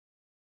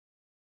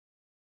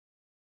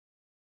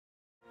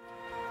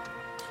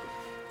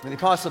When the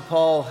Apostle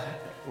Paul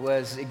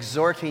was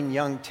exhorting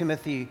young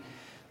Timothy,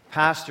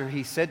 pastor,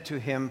 he said to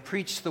him,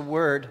 "Preach the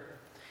word,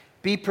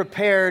 be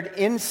prepared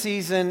in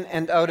season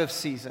and out of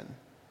season."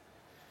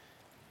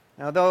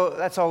 Now, though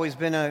that's always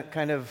been a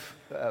kind of,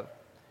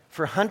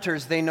 for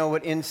hunters, they know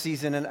what in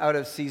season and out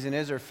of season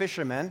is, or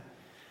fishermen,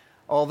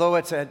 although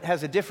it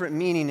has a different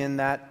meaning in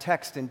that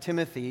text in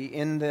Timothy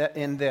in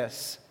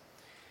this.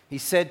 He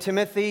said,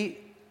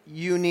 "Timothy,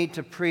 you need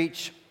to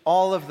preach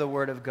all of the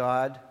Word of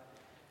God,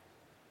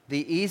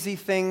 the easy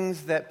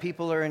things that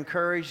people are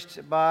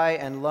encouraged by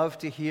and love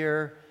to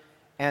hear,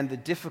 and the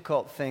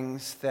difficult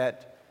things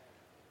that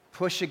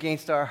push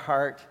against our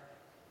heart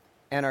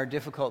and are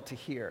difficult to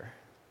hear."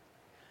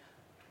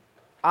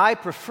 I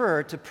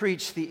prefer to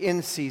preach the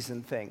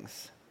in-season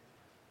things.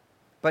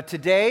 But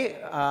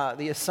today,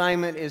 the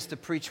assignment is to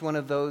preach one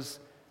of those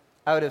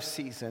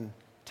out-of-season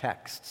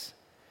texts.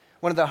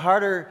 One of the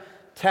harder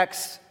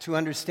texts to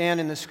understand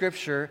in the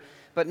Scripture,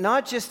 but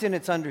not just in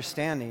its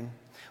understanding,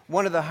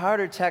 one of the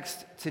harder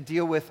texts to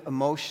deal with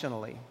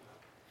emotionally,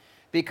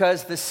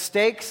 because the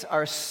stakes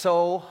are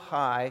so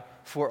high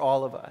for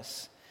all of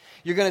us.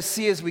 You're going to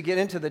see as we get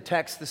into the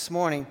text this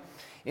morning,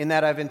 in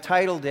that I've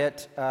entitled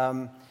it,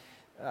 I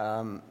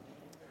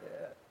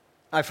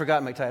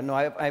forgot my title. No,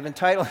 I've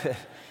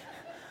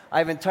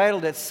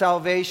entitled it,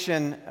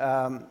 Salvation,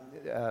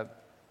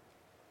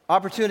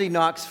 Opportunity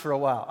Knocks for a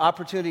While.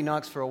 Opportunity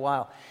Knocks for a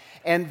While.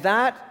 And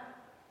that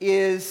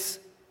is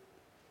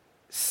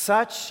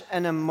such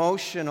an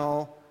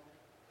emotional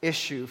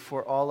issue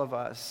for all of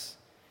us,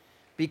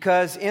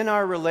 because in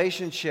our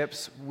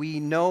relationships, we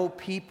know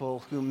people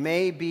who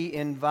may be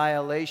in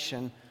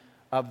violation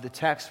of the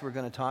text we're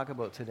going to talk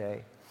about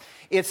today.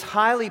 It's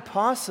highly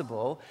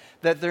possible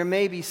that there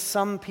may be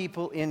some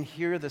people in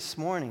here this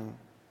morning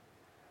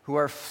who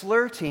are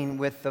flirting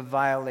with the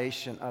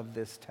violation of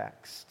this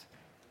text.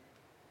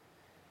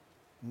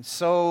 And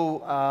so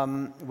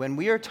when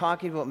we are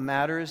talking about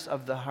matters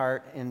of the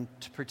heart, in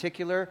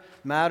particular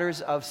matters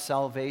of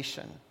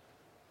salvation,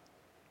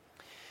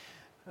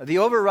 the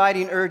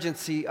overriding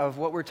urgency of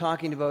what we're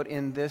talking about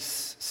in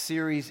this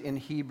series in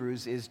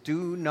Hebrews is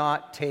do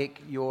not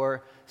take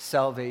your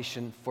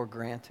salvation for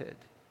granted.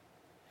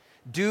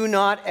 Do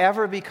not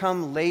ever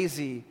become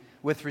lazy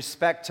with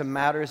respect to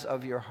matters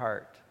of your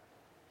heart.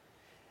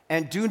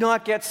 And do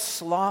not get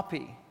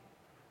sloppy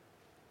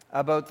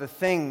about the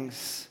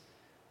things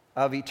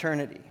of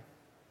eternity.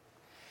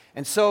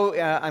 And so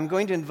I'm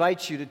going to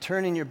invite you to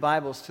turn in your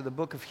Bibles to the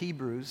book of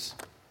Hebrews,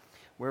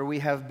 where we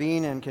have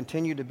been and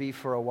continue to be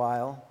for a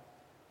while.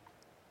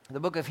 The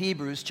book of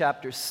Hebrews,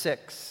 chapter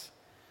 6,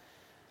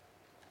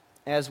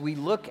 as we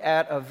look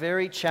at a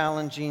very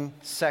challenging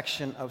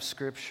section of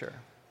Scripture.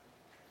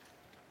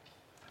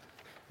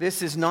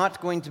 This is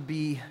not going to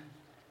be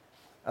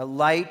a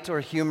light or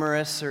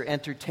humorous or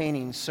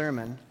entertaining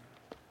sermon.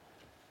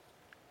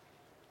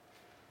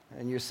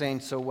 And you're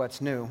saying, so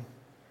what's new?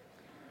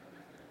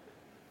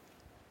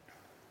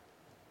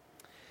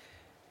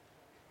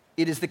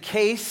 It is the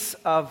case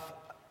of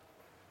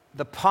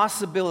the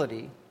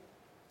possibility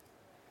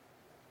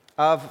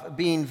of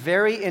being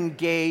very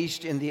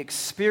engaged in the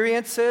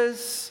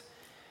experiences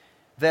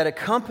that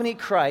accompany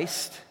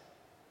Christ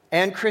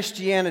and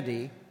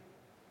Christianity,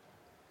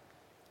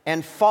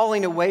 and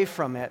falling away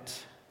from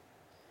it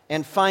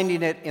and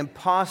finding it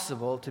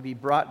impossible to be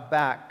brought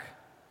back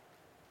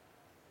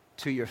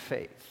to your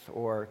faith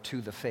or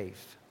to the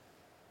faith.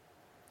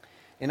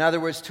 In other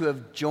words, to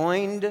have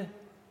joined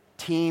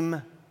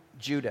Team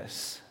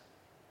Judas.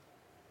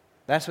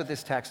 That's what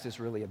this text is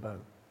really about.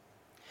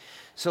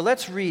 So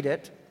let's read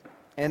it,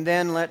 and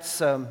then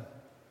we'll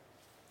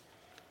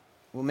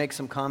make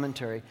some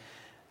commentary.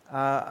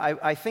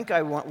 I think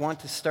I want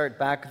to start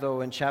back,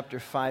 though, in chapter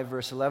 5,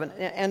 verse 11.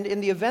 And in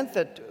the event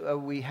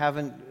that we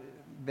haven't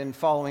been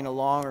following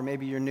along, or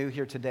maybe you're new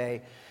here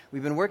today,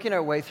 we've been working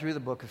our way through the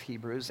book of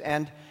Hebrews.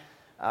 And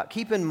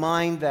keep in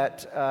mind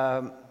that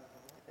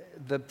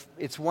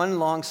it's one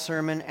long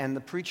sermon, and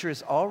the preacher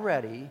has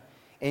already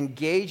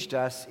engaged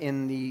us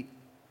in the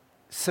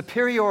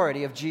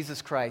superiority of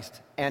Jesus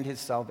Christ and his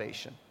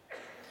salvation.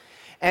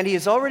 And he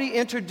has already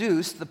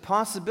introduced the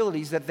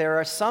possibilities that there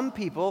are some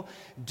people,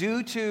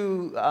 due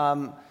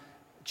to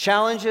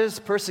challenges,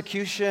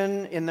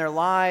 persecution in their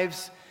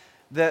lives,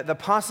 the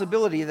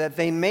possibility that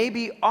they may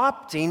be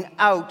opting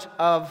out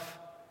of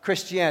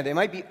Christianity. They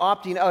might be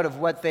opting out of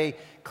what they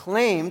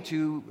claim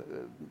to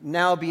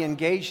now be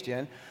engaged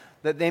in,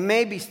 that they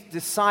may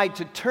decide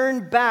to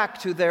turn back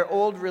to their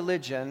old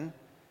religion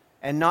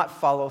and not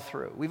follow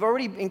through. We've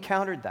already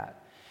encountered that.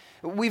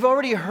 We've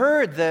already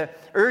heard the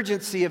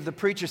urgency of the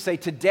preacher say,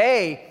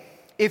 today,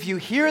 if you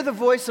hear the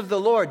voice of the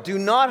Lord, do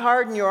not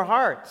harden your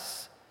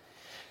hearts.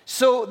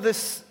 So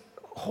this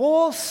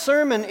whole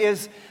sermon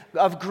is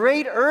of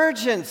great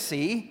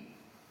urgency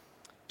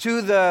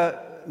to the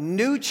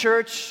newer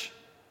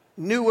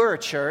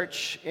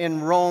church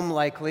in Rome,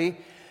 likely,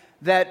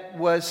 that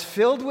was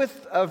filled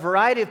with a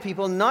variety of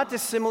people, not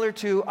dissimilar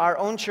to our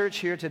own church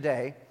here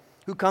today,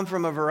 who come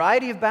from a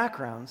variety of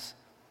backgrounds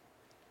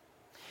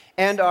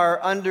and are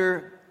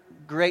under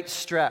great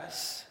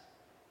stress.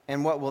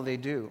 And what will they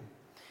do?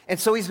 And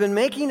so he's been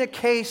making a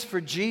case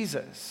for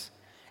Jesus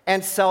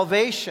and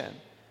salvation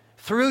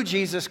through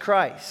Jesus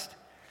Christ.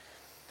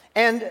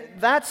 And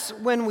that's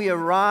when we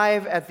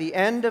arrive at the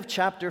end of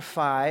chapter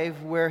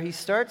 5, where he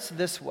starts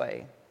this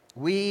way.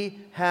 We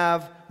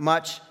have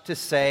much to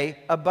say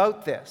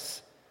about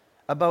this.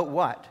 About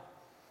what?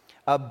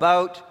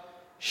 About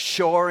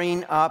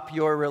shoring up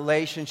your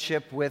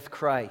relationship with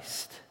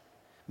Christ.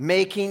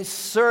 Making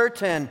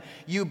certain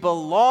you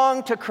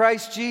belong to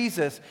Christ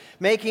Jesus.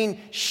 Making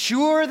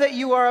sure that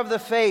you are of the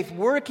faith.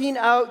 Working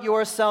out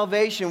your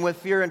salvation with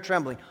fear and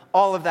trembling.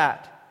 All of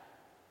that.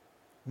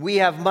 We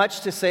have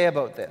much to say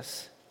about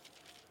this.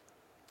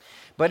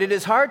 But it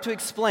is hard to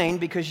explain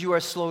because you are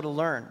slow to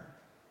learn.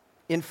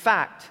 In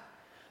fact,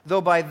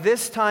 though by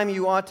this time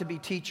you ought to be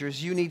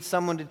teachers, you need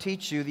someone to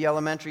teach you the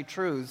elementary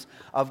truths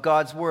of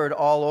God's Word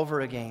all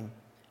over again.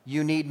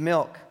 You need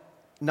milk,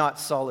 not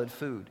solid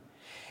food.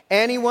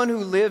 Anyone who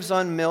lives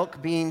on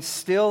milk, being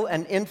still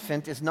an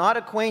infant, is not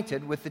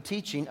acquainted with the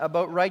teaching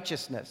about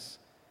righteousness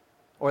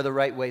or the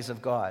right ways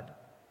of God.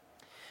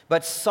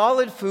 But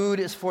solid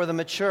food is for the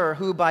mature,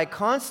 who by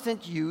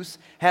constant use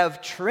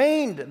have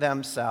trained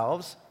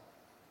themselves.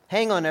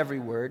 Hang on every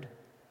word.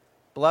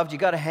 Beloved, you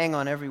got to hang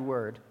on every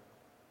word.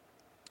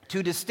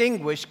 To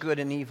distinguish good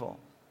and evil.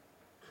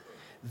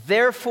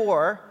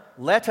 Therefore,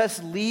 let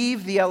us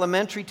leave the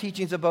elementary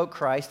teachings about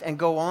Christ and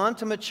go on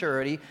to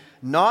maturity,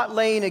 not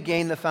laying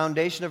again the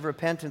foundation of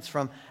repentance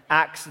from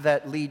acts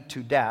that lead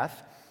to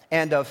death,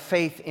 and of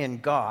faith in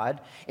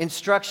God,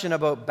 instruction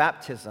about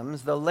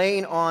baptisms, the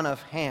laying on of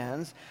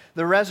hands,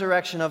 the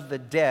resurrection of the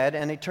dead,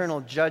 and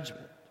eternal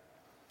judgment.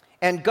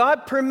 And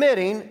God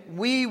permitting,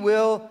 we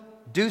will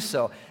do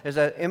so. There's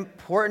an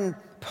important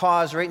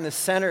pause right in the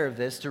center of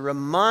this to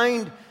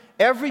remind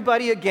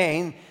everybody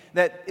again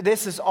that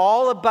this is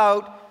all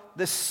about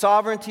the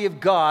sovereignty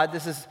of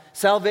God.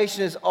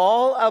 Salvation is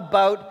all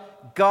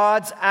about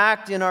God's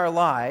act in our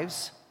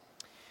lives.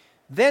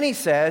 Then he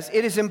says,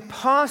 it is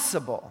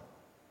impossible.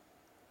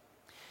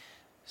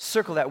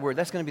 Circle that word.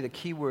 That's going to be the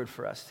key word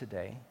for us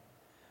today.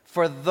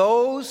 For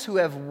those who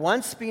have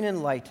once been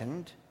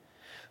enlightened,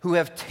 who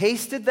have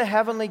tasted the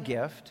heavenly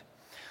gift,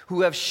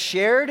 who have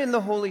shared in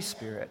the Holy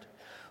Spirit,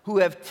 who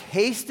have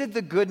tasted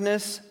the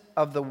goodness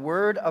of the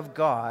Word of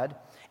God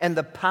and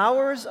the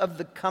powers of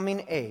the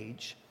coming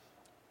age,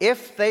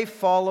 if they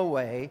fall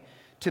away,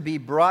 to be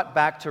brought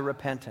back to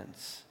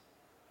repentance.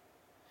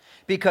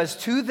 Because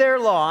to their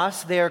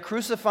loss, they are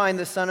crucifying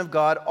the Son of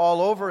God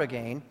all over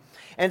again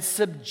and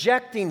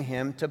subjecting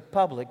him to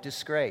public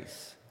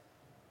disgrace.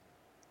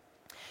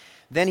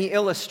 Then he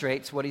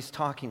illustrates what he's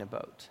talking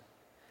about.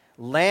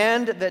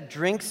 Land that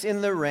drinks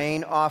in the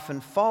rain,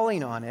 often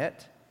falling on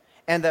it,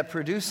 and that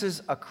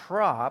produces a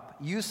crop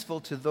useful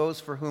to those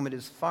for whom it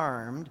is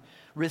farmed,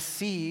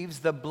 receives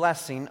the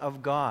blessing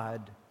of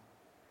God.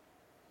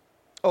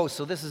 Oh,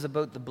 so this is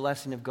about the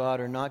blessing of God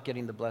or not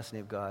getting the blessing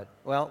of God.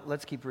 Well,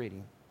 let's keep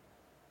reading.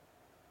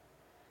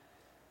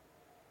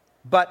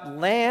 But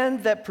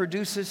land that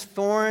produces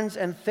thorns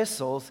and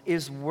thistles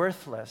is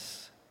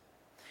worthless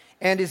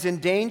and is in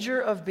danger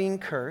of being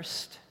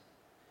cursed.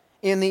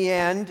 In the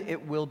end,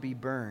 it will be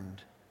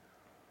burned.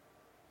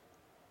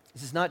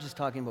 This is not just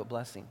talking about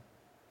blessing.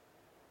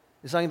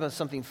 It's talking about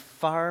something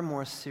far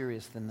more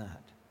serious than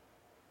that.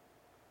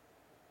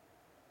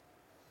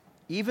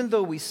 Even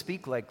though we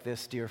speak like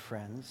this, dear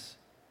friends,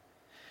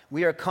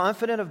 we are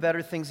confident of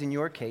better things in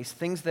your case,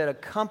 things that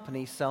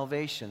accompany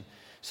salvation.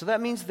 So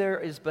that means there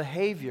is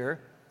behavior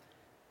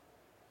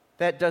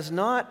that does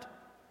not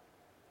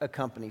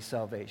accompany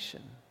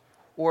salvation,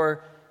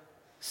 or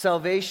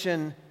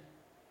salvation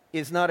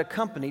is not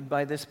accompanied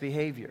by this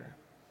behavior.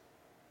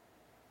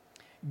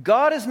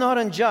 God is not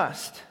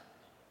unjust.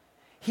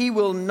 He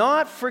will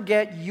not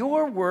forget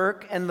your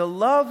work and the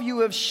love you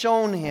have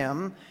shown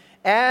him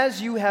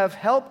as you have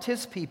helped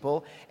his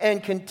people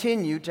and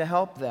continue to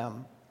help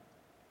them.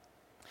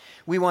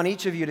 We want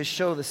each of you to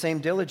show the same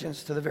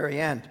diligence to the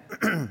very end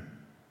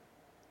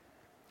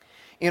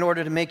in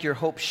order to make your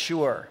hope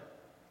sure.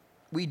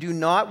 We do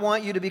not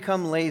want you to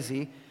become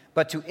lazy,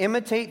 but to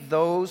imitate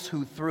those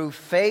who through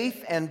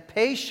faith and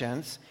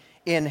patience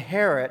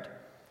inherit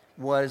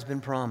what has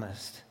been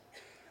promised.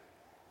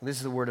 This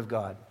is the word of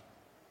God.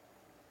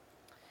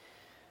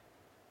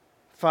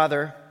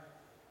 Father,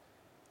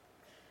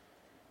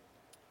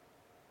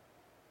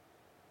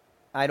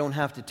 I don't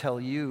have to tell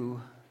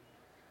you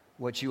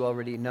what you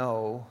already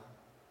know,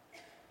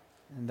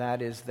 and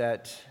that is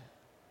that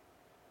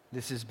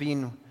this has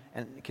been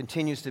and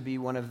continues to be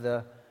one of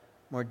the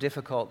more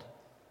difficult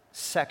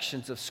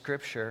sections of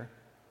Scripture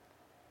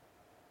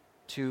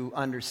to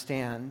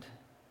understand.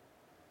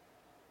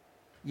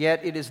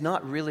 Yet it is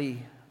not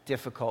really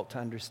difficult to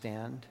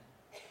understand.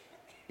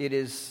 It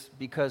is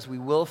because we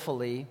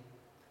willfully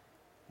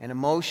and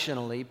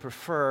emotionally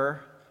prefer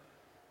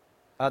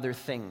other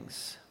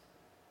things.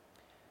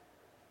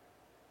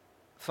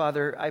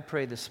 Father, I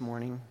pray this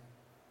morning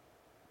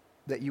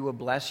that you will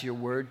bless your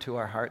word to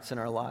our hearts and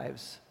our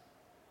lives.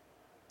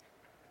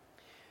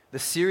 the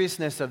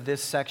seriousness of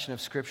this section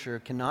of Scripture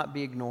cannot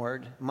be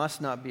ignored,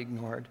 must not be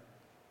ignored,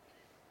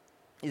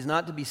 is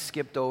not to be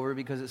skipped over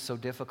because it's so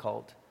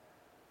difficult,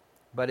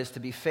 but is to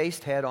be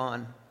faced head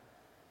on.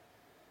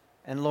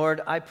 And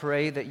Lord, I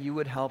pray that you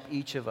would help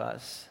each of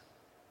us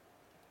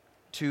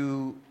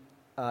to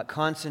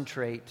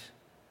concentrate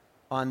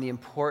on the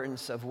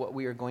importance of what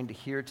we are going to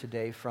hear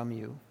today from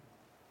you.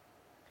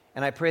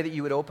 And I pray that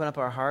you would open up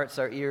our hearts,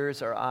 our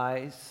ears, our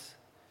eyes.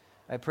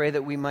 I pray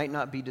that we might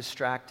not be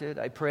distracted.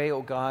 I pray,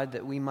 oh God,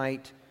 that we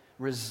might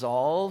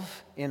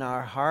resolve in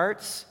our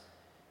hearts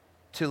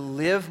to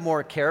live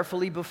more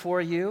carefully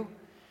before you,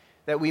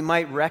 that we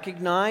might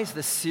recognize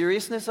the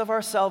seriousness of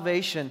our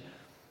salvation,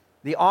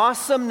 the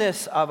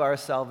awesomeness of our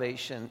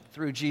salvation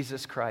through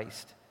Jesus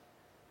Christ,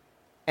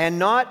 and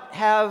not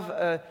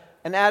have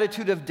an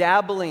attitude of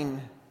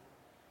dabbling,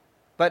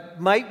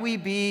 but might we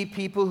be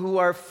people who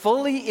are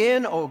fully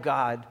in, oh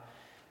God,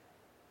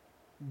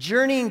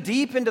 journeying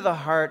deep into the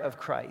heart of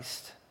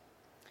Christ,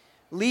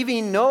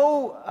 leaving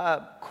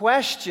no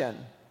question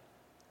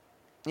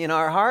in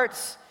our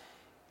hearts,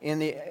 in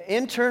the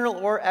internal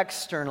or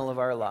external of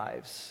our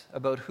lives,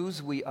 about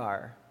whose we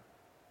are,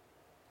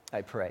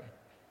 I pray.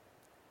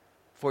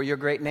 For your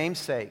great name's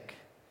sake,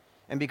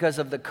 and because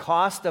of the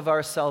cost of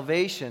our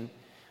salvation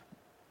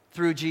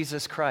through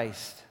Jesus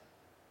Christ,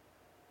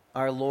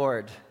 our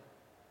Lord,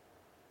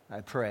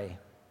 I pray.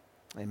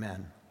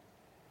 Amen.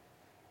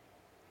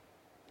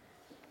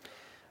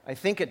 I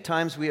think at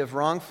times we have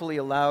wrongfully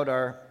allowed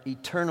our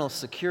eternal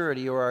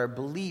security or our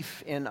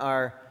belief in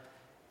our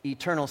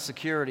eternal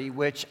security,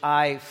 which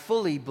I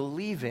fully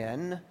believe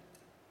in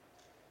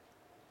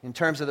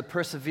terms of the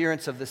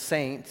perseverance of the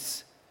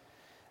saints.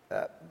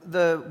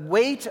 The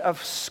weight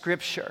of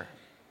Scripture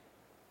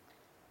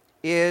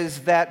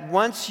is that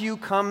once you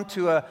come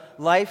to a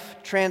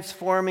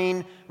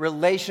life-transforming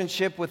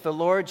relationship with the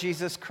Lord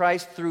Jesus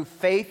Christ through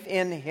faith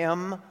in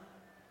Him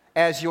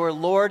as your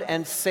Lord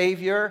and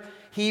Savior,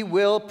 He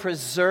will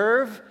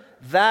preserve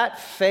that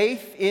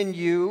faith in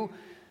you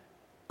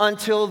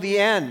until the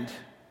end.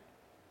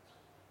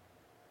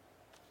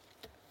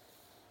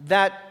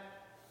 That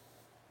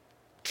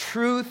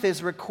truth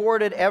is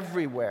recorded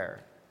everywhere.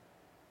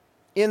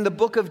 In the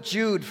book of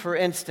Jude, for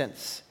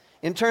instance,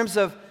 in terms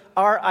of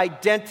our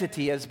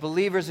identity as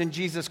believers in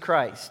Jesus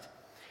Christ,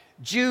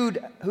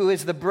 Jude, who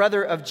is the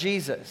brother of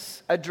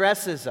Jesus,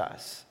 addresses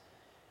us.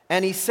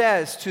 And he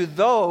says, to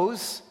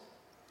those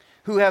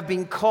who have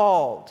been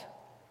called,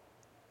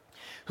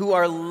 who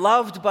are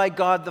loved by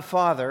God the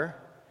Father,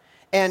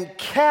 and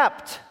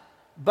kept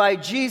by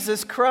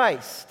Jesus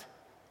Christ.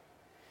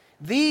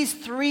 These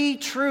three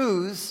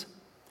truths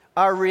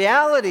are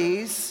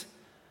realities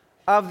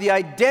of the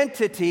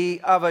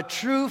identity of a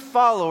true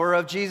follower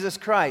of Jesus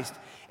Christ.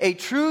 A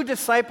true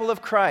disciple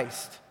of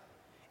Christ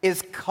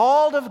is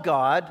called of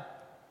God,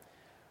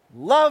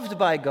 loved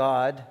by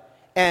God,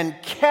 and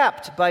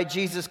kept by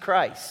Jesus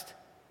Christ.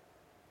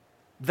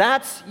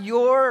 That's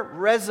your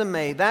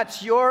resume.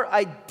 That's your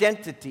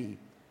identity.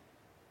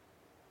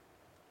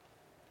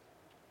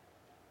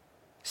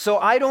 So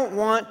I don't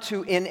want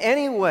to in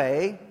any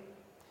way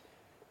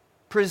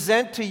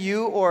present to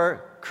you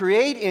or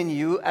create in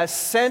you a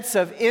sense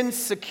of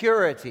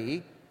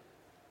insecurity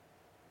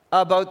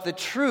about the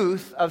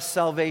truth of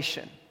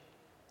salvation.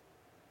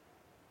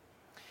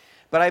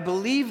 But I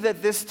believe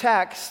that this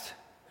text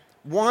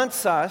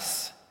wants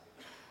us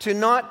to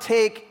not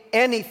take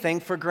anything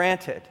for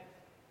granted.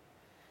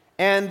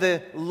 And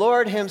the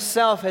Lord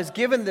Himself has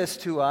given this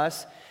to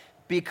us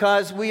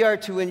because we are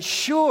to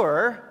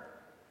ensure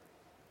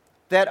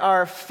that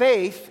our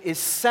faith is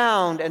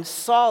sound and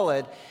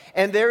solid,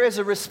 and there is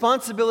a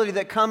responsibility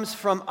that comes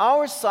from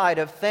our side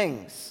of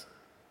things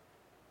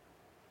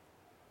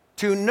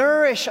to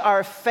nourish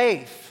our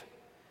faith,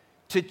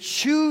 to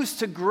choose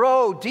to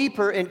grow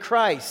deeper in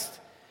Christ,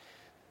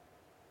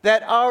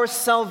 that our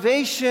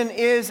salvation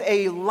is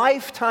a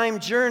lifetime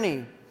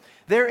journey.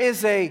 There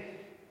is an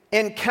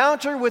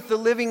encounter with the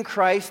living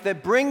Christ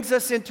that brings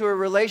us into a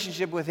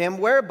relationship with Him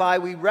whereby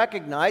we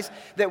recognize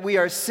that we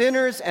are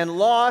sinners and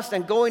lost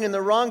and going in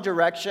the wrong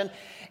direction.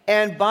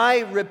 And by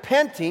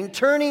repenting,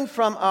 turning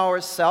from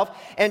ourselves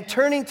and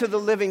turning to the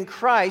living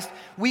Christ,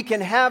 we can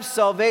have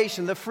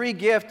salvation, the free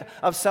gift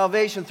of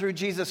salvation through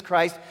Jesus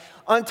Christ,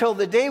 until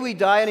the day we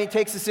die and He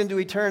takes us into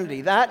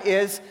eternity. That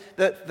is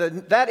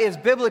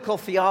biblical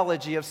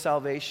theology of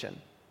salvation.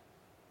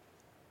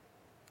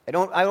 I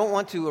don't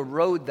want to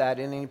erode that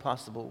in any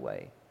possible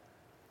way.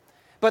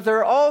 But there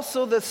are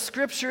also the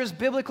Scriptures,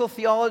 biblical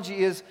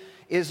theology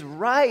is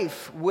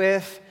rife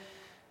with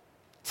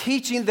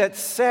teaching that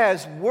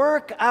says,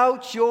 work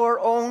out your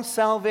own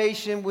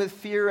salvation with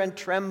fear and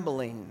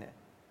trembling.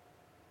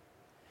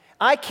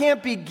 I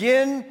can't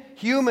begin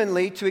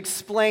humanly to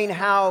explain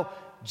how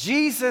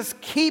Jesus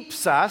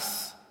keeps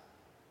us,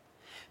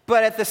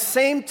 but at the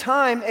same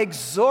time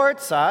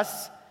exhorts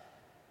us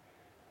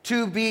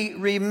to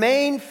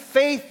remain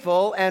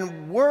faithful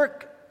and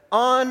work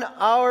on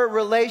our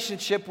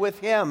relationship with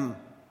Him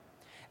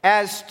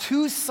as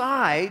two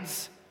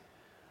sides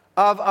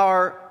of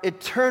our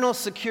eternal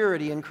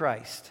security in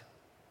Christ.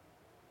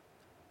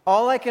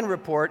 All I can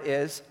report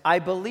is I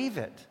believe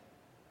it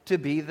to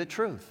be the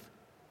truth.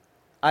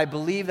 I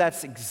believe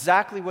that's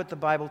exactly what the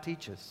Bible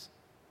teaches.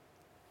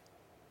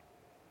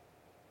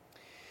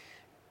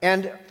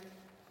 And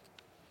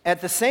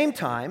at the same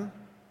time,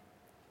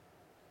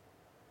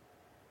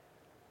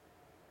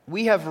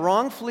 we have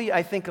wrongfully,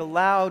 I think,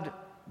 allowed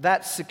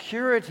that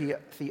security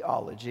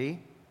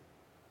theology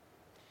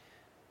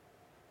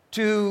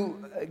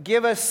to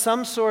give us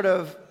some sort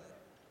of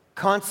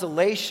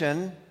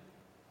consolation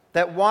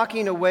that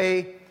walking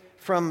away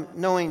from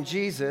knowing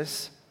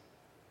Jesus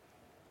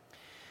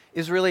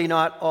is really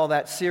not all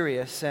that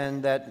serious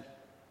and that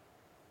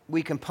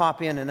we can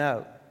pop in and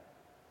out.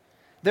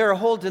 There are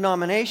whole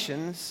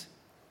denominations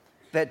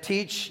that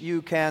teach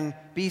you can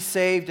be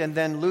saved and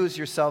then lose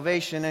your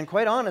salvation, and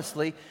quite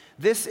honestly,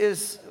 this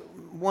is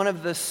one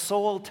of the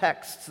sole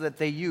texts that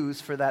they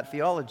use for that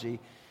theology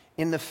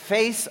in the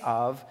face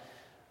of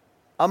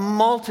a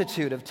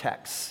multitude of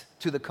texts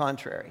to the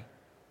contrary.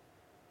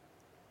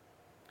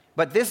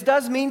 But this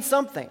does mean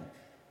something.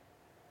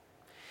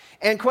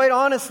 And quite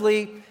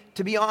honestly,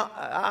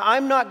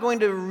 I'm not going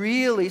to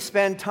really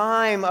spend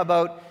time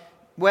about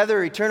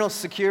whether eternal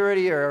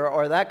security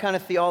or that kind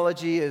of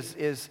theology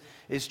is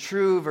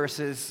true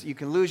versus you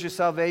can lose your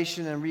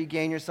salvation and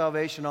regain your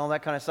salvation, all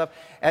that kind of stuff.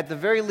 At the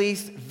very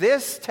least,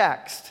 this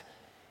text,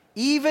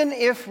 even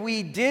if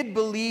we did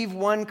believe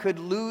one could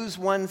lose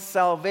one's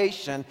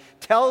salvation,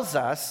 tells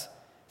us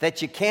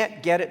that you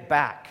can't get it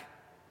back.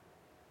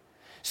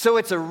 So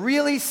it's a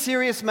really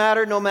serious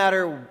matter no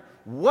matter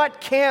what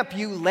camp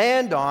you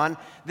land on.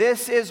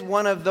 This is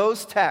one of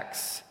those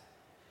texts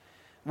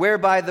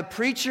whereby the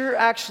preacher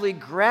actually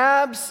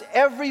grabs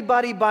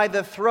everybody by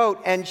the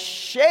throat and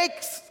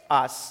shakes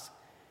us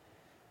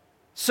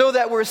so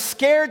that we're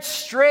scared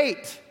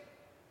straight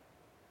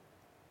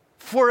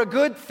for a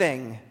good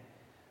thing,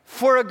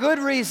 for a good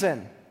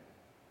reason.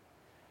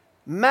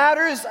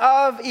 Matters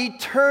of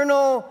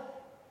eternal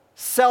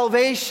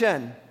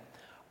salvation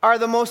are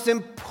the most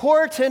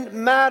important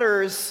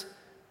matters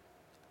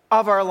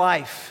of our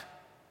life.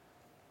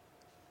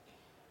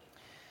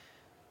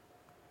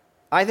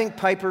 I think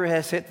Piper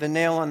has hit the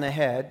nail on the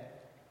head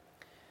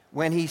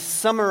when he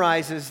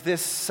summarizes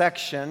this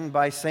section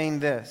by saying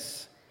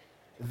this: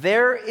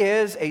 there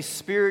is a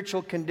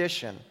spiritual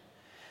condition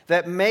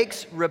that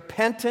makes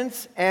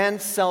repentance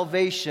and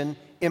salvation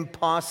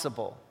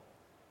impossible.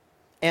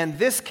 And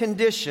this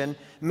condition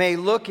may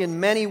look in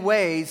many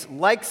ways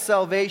like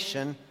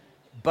salvation,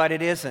 but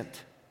it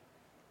isn't.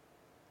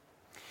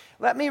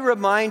 Let me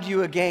remind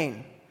you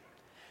again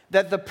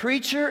that the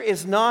preacher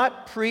is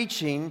not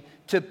preaching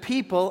to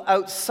people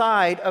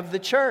outside of the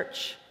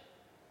church.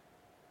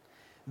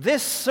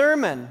 This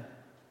sermon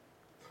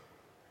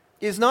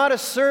is not a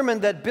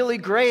sermon that Billy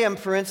Graham,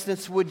 for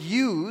instance, would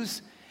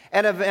use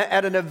at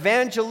an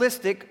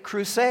evangelistic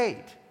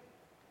crusade.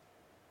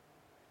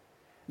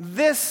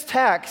 This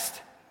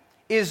text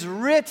is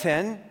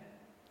written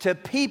to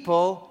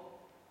people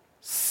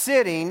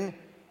sitting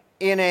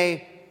in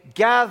a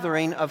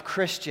gathering of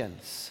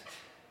Christians.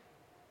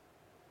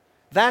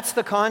 That's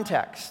the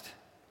context.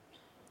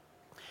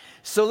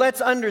 So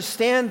let's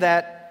understand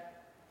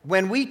that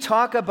when we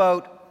talk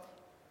about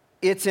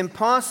it's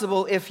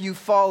impossible if you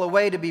fall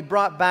away to be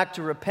brought back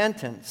to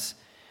repentance,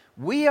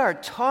 we are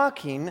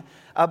talking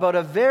about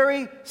a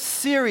very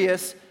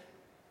serious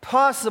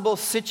possible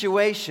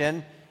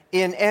situation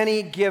in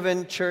any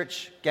given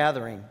church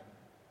gathering.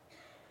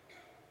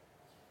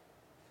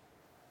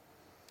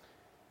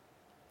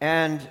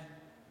 And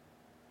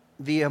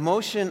the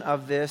emotion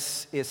of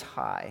this is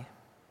high.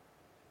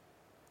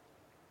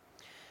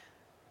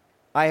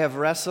 I have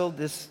wrestled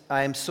this.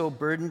 I am so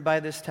burdened by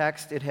this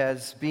text. It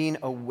has been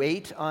a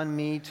weight on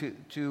me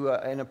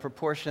in a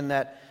proportion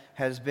that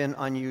has been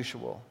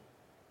unusual.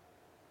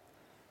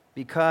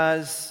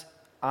 Because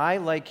I,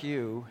 like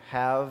you,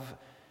 have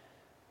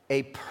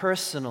a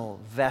personal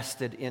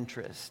vested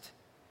interest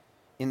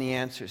in the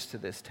answers to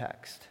this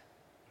text.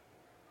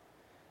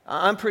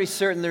 I'm pretty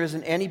certain there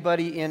isn't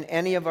anybody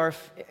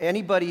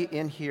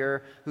in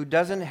here who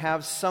doesn't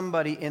have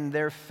somebody in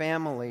their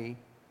family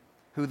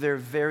who they're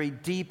very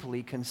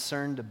deeply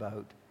concerned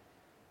about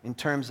in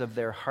terms of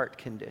their heart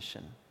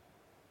condition.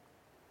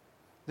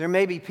 There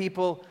may be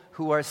people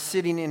who are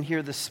sitting in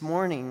here this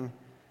morning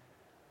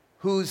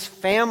whose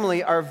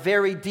family are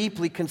very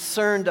deeply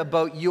concerned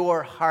about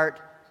your heart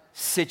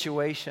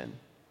situation.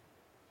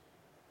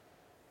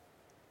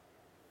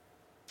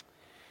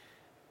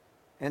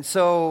 And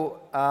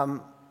so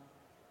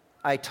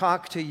I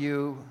talk to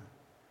you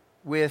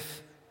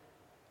with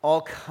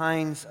all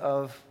kinds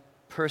of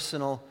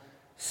personal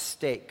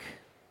stake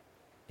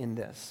in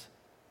this.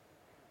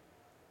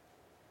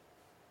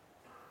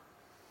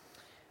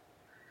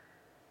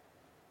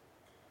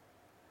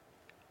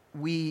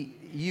 We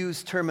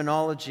use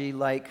terminology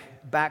like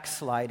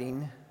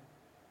backsliding,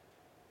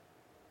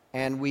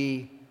 and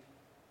we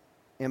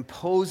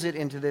impose it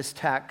into this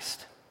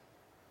text,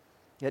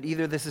 that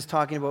either this is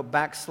talking about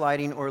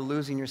backsliding or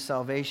losing your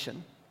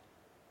salvation.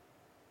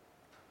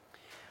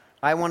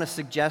 I want to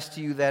suggest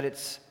to you that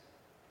it's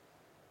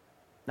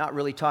not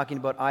really talking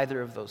about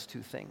either of those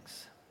two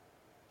things.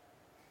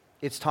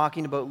 It's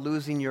talking about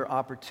losing your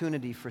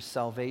opportunity for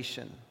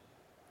salvation.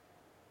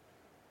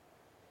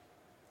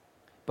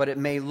 But it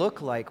may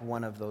look like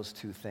one of those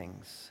two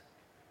things.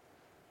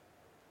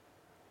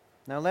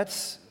 Now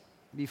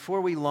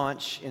before we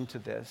launch into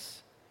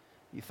this,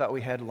 you thought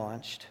we had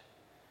launched.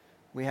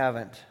 We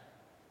haven't.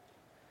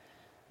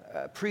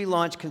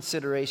 Pre-launch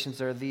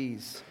considerations are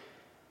these.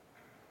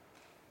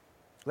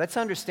 Let's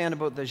understand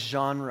about the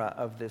genre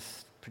of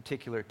this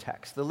particular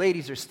text. The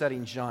ladies are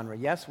studying genre.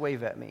 Yes,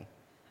 wave at me.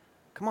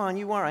 Come on,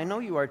 you are. I know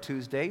you are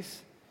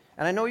Tuesdays.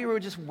 And I know you were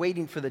just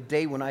waiting for the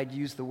day when I'd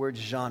use the word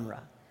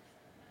genre.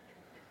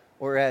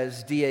 Or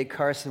as D.A.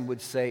 Carson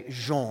would say,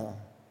 genre.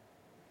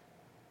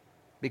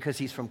 Because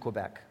he's from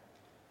Quebec.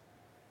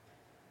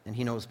 And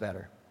he knows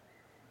better.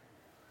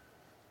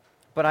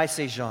 But I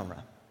say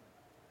genre.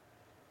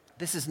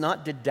 This is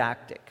not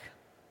didactic.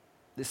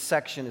 This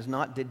section is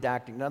not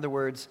didactic. In other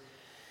words,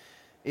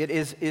 it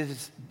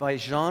is by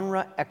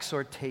genre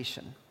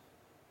exhortation.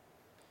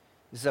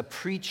 This is a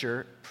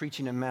preacher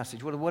preaching a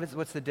message.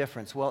 What's the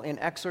difference? Well, in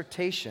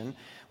exhortation,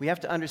 we have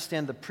to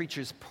understand the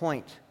preacher's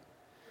point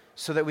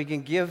so that we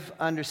can give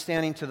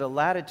understanding to the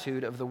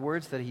latitude of the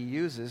words that he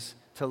uses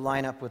to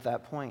line up with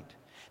that point.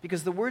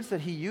 Because the words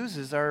that he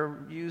uses are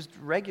used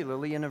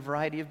regularly in a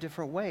variety of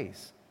different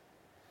ways.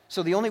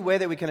 So the only way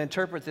that we can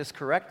interpret this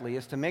correctly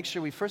is to make sure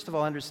we first of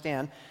all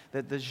understand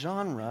that the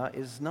genre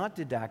is not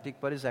didactic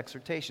but is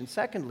exhortation.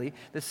 Secondly,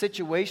 the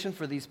situation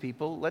for these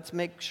people, let's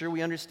make sure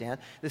we understand,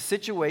 the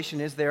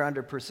situation is they're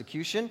under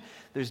persecution,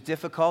 there's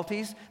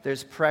difficulties,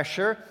 there's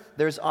pressure,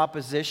 there's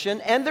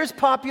opposition, and there's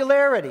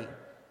popularity.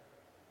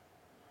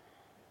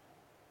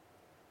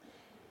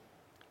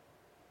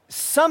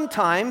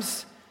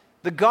 Sometimes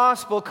the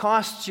gospel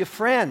costs you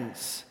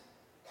friends.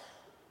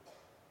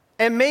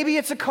 And maybe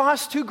it's a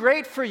cost too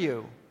great for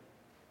you.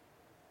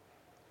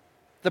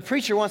 The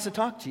preacher wants to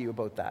talk to you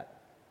about that.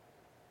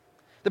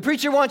 The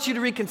preacher wants you to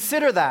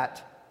reconsider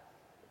that.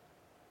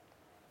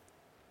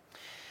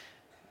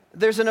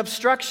 There's an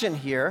obstruction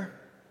here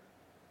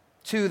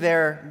to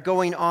their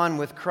going on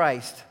with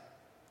Christ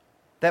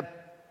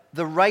that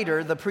the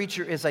writer, the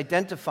preacher, is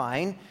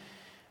identifying.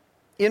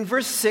 In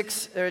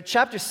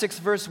chapter 6,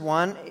 verse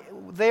 1,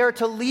 they are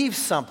to leave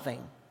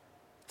something.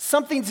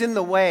 Something's in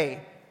the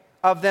way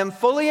of them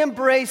fully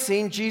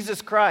embracing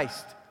Jesus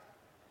Christ.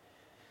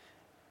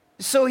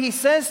 So he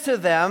says to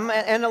them,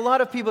 and a lot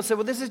of people say,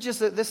 well,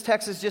 this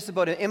text is just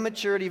about an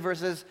immaturity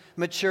versus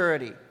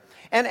maturity.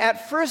 And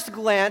at first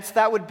glance,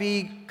 that would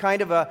be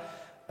kind of a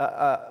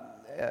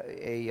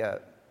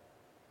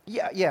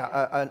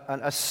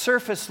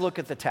surface look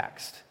at the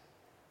text.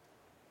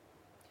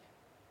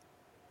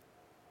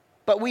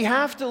 But we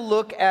have to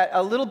look at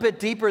a little bit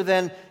deeper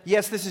than,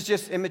 yes, this is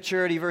just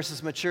immaturity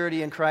versus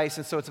maturity in Christ,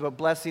 and so it's about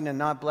blessing and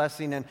not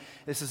blessing, and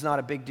this is not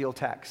a big deal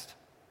text.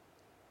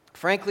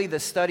 Frankly, the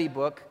study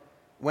book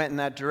went in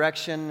that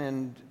direction,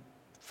 and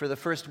for the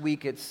first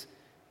week, it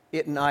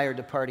and I are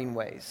departing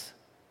ways.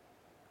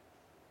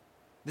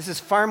 This is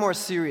far more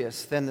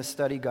serious than the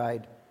study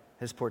guide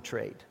has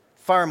portrayed.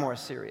 Far more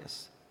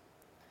serious.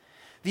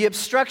 The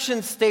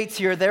obstruction states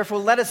here, therefore,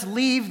 let us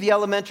leave the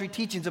elementary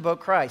teachings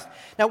about Christ.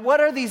 Now,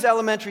 what are these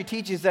elementary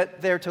teachings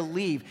that they're to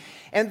leave?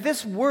 And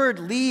this word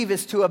leave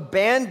is to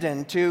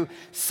abandon, to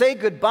say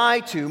goodbye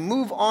to,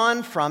 move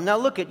on from. Now,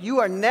 look, you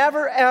are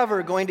never,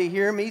 ever going to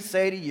hear me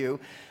say to you,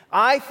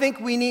 I think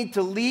we need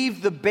to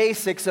leave the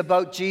basics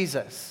about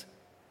Jesus.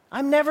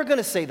 I'm never going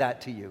to say that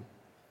to you.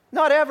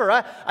 Not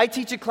ever. I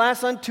teach a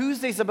class on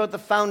Tuesdays about the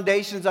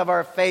foundations of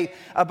our faith,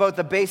 about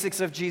the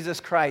basics of Jesus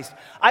Christ.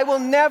 I will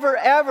never,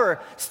 ever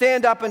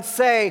stand up and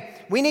say,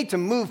 we need to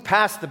move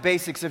past the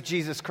basics of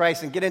Jesus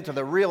Christ and get into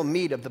the real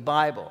meat of the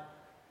Bible.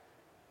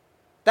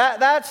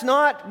 That's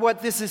not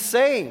what this is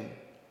saying.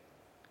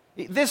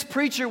 This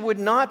preacher would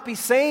not be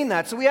saying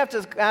that. So we have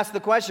to ask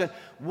the question,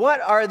 what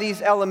are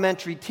these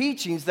elementary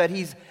teachings that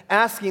he's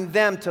asking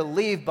them to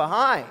leave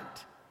behind?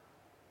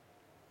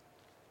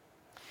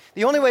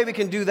 The only way we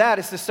can do that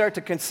is to start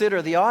to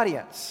consider the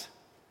audience.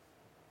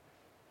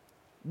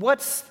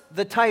 What's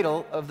the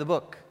title of the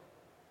book?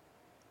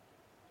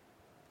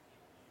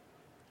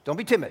 Don't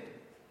be timid.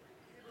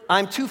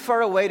 I'm too far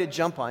away to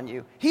jump on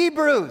you.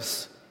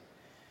 Hebrews,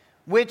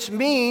 which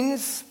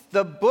means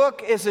the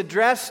book is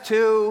addressed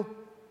to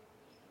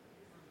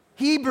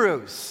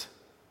Hebrews.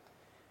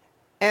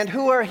 And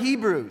who are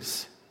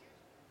Hebrews?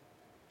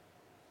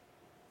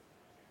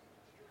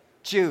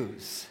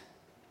 Jews.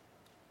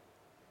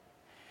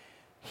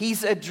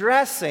 He's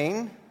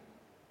addressing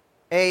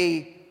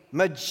a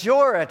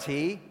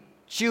majority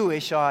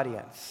Jewish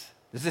audience.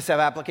 Does this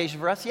have application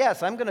for us?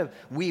 Yes, I'm going to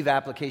weave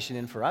application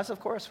in for us. Of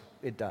course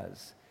it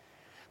does.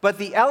 But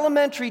the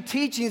elementary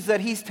teachings that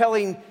he's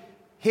telling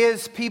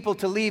his people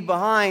to leave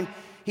behind,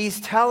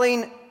 he's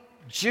telling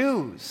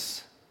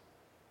Jews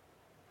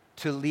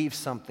to leave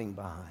something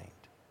behind.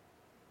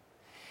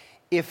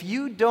 If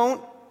you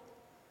don't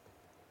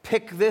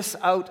pick this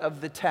out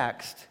of the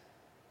text,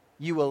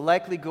 you will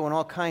likely go in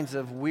all kinds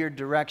of weird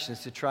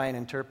directions to try and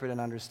interpret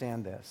and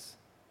understand this.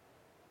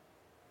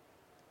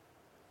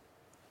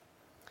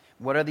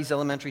 What are these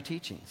elementary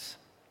teachings?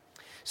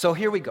 So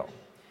here we go.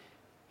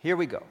 Here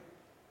we go.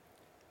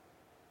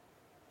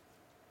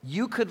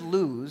 You could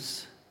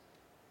lose,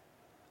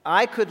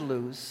 I could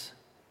lose,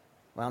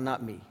 well,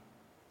 not me,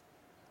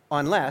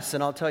 unless,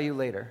 and I'll tell you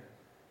later,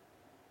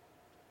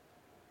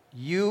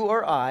 you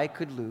or I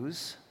could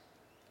lose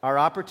our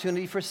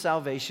opportunity for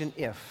salvation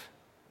if.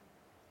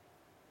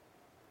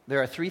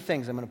 There are three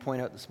things I'm going to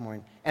point out this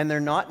morning, and they're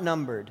not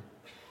numbered.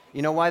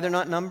 You know why they're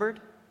not numbered?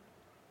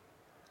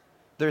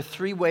 There are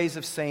three ways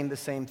of saying the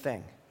same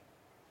thing.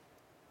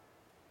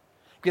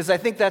 Because I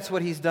think that's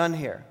what he's done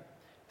here.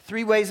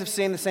 Three ways of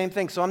saying the same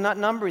thing, so I'm not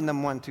numbering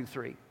them 1, 2,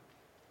 3.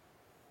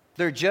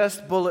 They're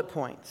just bullet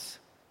points.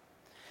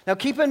 Now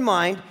keep in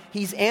mind,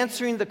 he's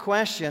answering the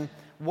question,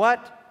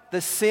 what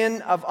the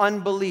sin of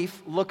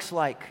unbelief looks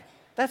like.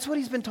 That's what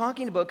he's been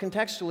talking about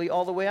contextually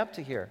all the way up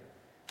to here.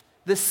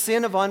 The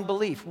sin of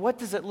unbelief. What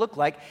does it look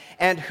like?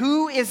 And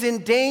who is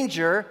in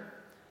danger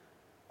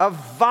of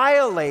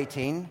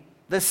violating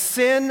the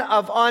sin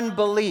of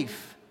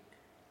unbelief?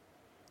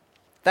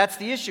 That's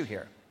the issue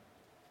here.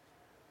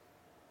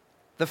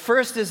 The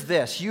first is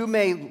this: you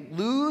may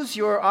lose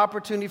your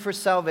opportunity for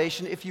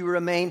salvation if you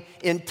remain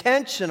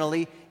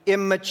intentionally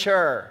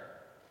immature.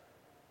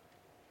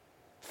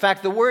 In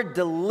fact, the word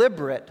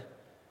deliberate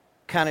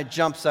kind of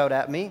jumps out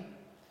at me.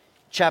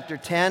 Chapter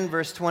 10,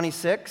 verse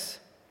 26.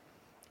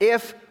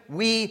 If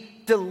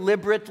we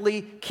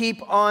deliberately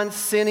keep on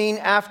sinning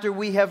after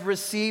we have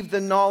received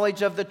the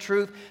knowledge of the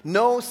truth,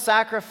 no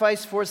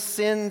sacrifice for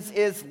sins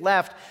is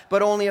left,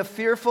 but only a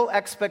fearful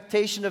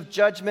expectation of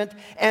judgment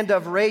and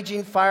of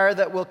raging fire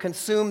that will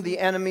consume the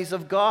enemies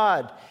of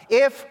God.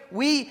 If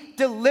we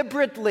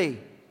deliberately.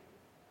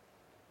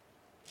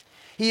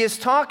 He is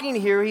talking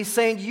here, he's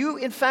saying, you,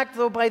 in fact,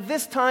 though, by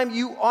this time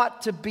you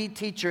ought to be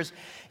teachers,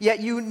 yet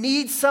you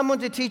need someone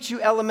to teach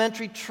you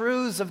elementary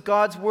truths of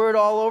God's Word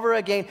all over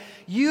again.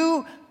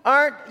 You're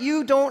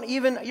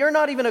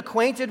not even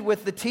acquainted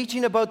with the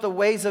teaching about the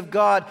ways of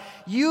God.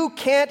 You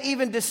can't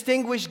even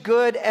distinguish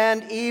good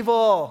and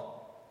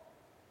evil.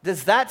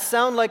 Does that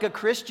sound like a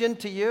Christian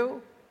to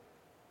you?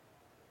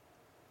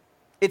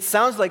 It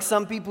sounds like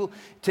some people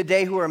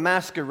today who are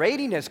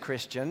masquerading as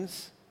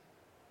Christians.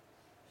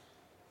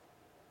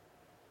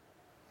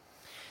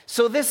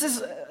 So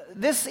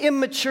this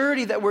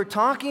immaturity that we're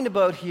talking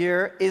about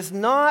here is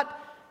not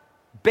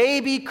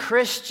baby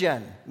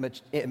Christian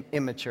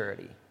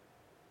immaturity.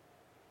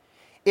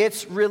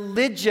 It's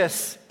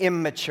religious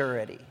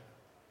immaturity.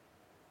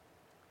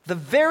 The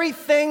very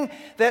thing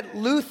that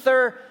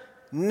Luther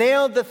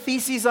nailed the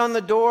theses on the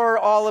door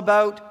all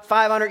about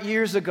 500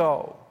 years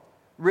ago.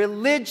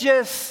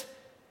 Religious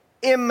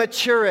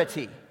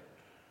immaturity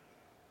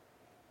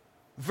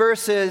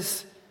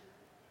versus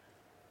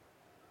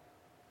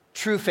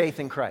true faith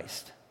in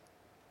Christ.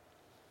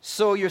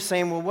 So you're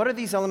saying, well, what are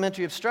these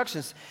elementary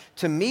obstructions?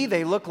 To me,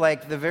 they look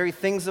like the very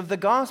things of the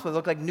gospel. They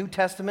look like New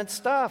Testament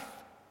stuff.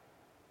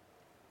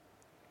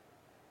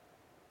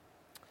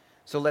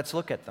 So let's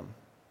look at them.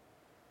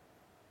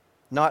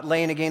 Not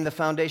laying again the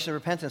foundation of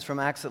repentance from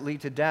acts that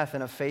lead to death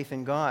and of faith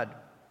in God.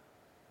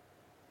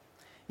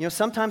 You know,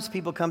 sometimes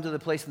people come to the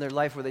place in their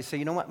life where they say,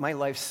 you know what, my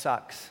life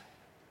sucks.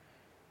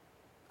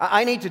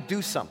 I need to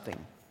do something.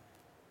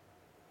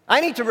 I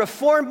need to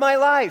reform my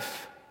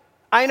life.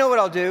 I know what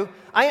I'll do.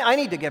 I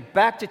need to get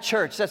back to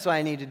church. That's what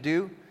I need to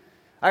do.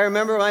 I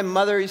remember my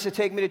mother used to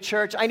take me to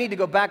church. I need to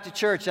go back to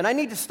church, and I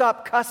need to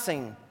stop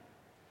cussing.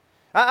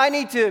 I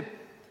need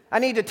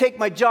to take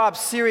my job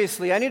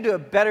seriously. I need to do a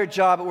better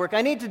job at work.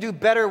 I need to do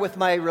better with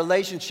my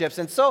relationships.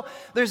 And so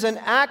there's an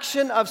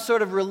action of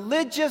sort of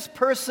religious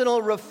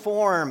personal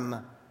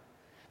reform.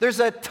 There's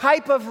a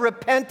type of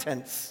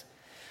repentance.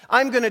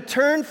 I'm going to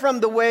turn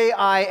from the way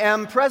I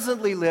am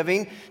presently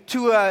living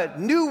to a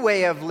new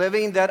way of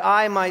living that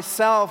I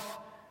myself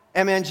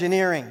am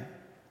engineering.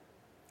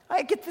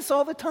 I get this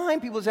all the time.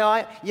 People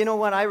say, you know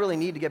what, I really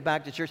need to get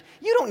back to church.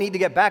 You don't need to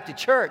get back to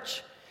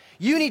church.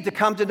 You need to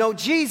come to know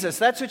Jesus.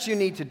 That's what you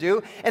need to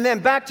do. And then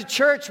back to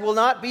church will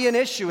not be an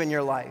issue in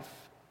your life.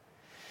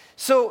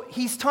 So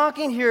he's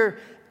talking here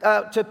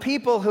to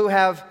people who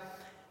have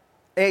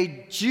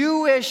a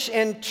Jewish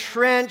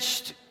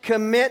entrenched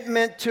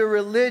commitment to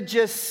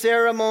religious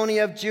ceremony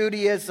of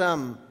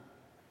Judaism.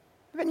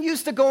 They've been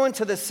used to going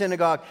to the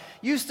synagogue,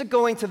 used to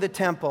going to the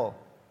temple.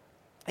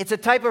 It's a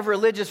type of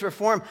religious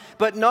reform,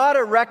 but not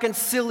a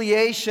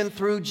reconciliation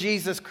through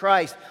Jesus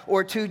Christ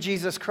or to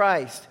Jesus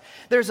Christ.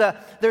 There's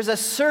a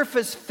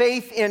surface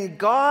faith in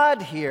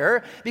God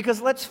here, because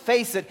let's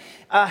face it,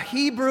 a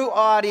Hebrew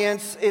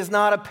audience is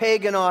not a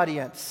pagan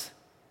audience.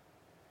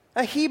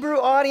 A Hebrew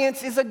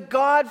audience is a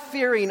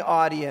God-fearing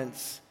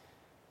audience.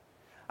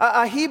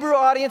 A Hebrew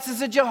audience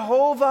is a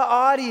Jehovah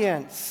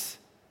audience.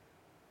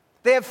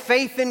 They have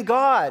faith in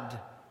God.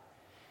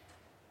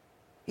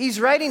 He's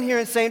writing here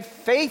and saying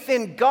faith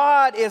in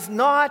God is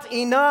not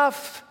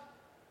enough,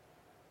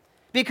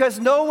 because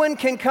no one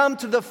can come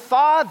to the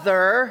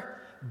Father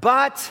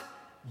but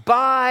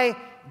by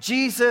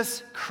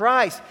Jesus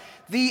Christ.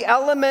 The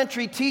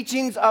elementary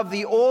teachings of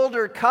the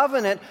older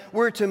covenant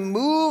were to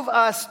move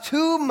us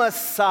to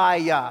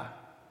Messiah.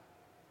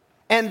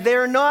 And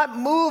they're not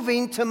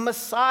moving to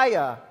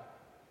Messiah.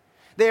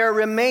 They are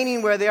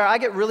remaining where they are. I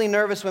get really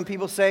nervous when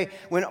people say,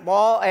 when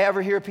all I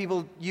ever hear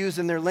people use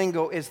in their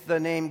lingo is the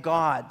name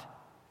God.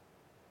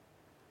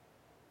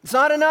 It's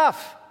not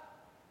enough.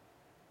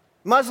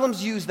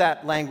 Muslims use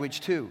that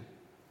language too.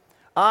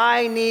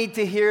 I need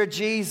to hear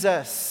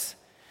Jesus.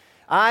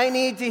 I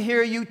need to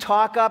hear you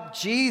talk up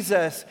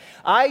Jesus.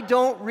 I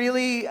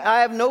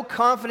have no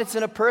confidence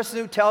in a person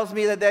who tells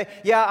me that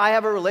I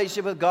have a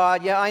relationship with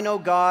God. Yeah, I know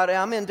God.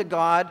 I'm into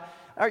God.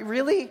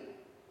 Really?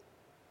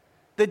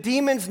 The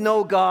demons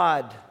know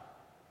God.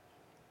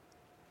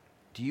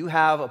 Do you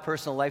have a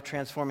personal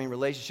life-transforming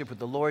relationship with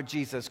the Lord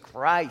Jesus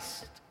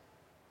Christ?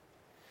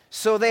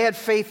 So they had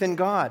faith in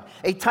God.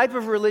 A type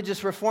of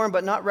religious reform,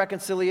 but not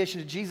reconciliation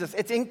to Jesus.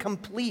 It's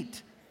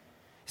incomplete.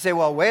 You say,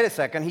 well, wait a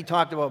second, he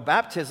talked about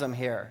baptism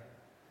here.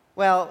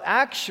 Well,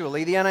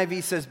 actually, the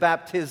NIV says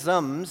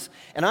baptisms,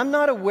 and I'm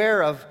not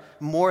aware of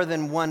more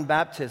than one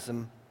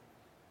baptism.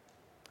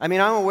 I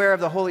mean, I'm aware of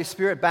the Holy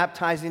Spirit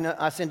baptizing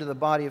us into the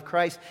body of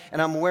Christ,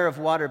 and I'm aware of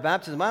water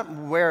baptism.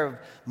 I'm aware of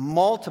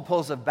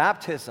multiples of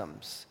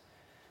baptisms.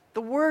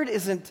 The word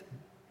isn't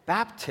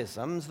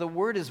baptisms, the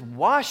word is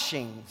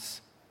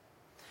washings.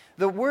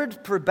 The word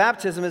for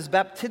baptism is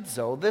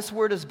baptizo. This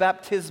word is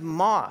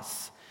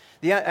baptismos.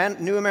 The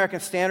New American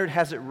Standard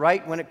has it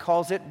right when it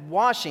calls it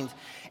washings.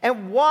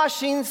 And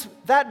washings,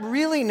 that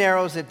really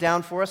narrows it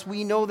down for us.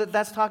 We know that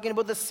that's talking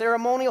about the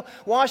ceremonial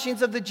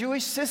washings of the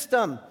Jewish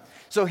system.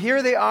 So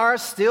here they are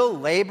still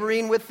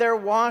laboring with their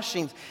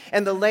washings.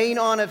 And the laying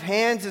on of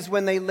hands is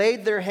when they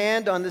laid their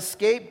hand on the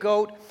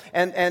scapegoat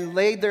and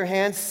laid their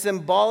hands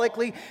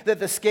symbolically that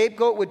the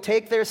scapegoat would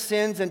take their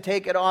sins and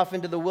take it off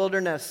into the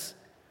wilderness.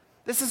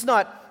 This is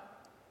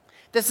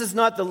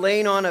not the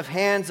laying on of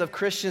hands of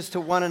Christians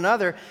to one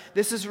another.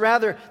 This is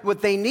rather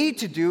what they need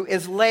to do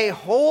is lay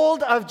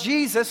hold of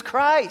Jesus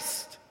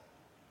Christ.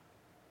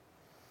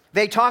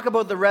 They talk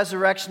about the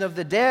resurrection of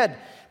the dead,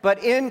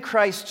 but in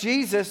Christ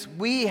Jesus,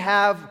 we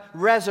have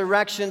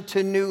resurrection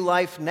to new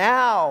life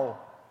now.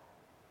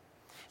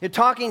 You're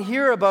talking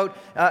here about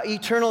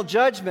eternal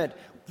judgment.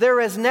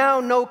 There is now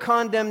no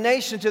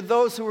condemnation to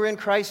those who are in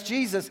Christ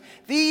Jesus.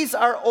 These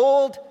are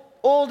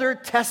older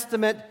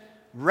Testament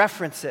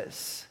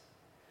references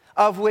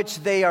of which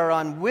they are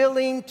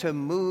unwilling to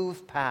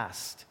move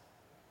past.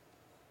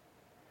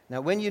 Now,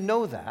 when you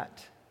know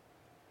that,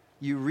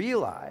 you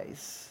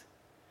realize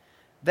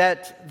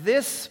that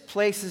this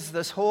places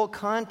this whole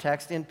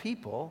context in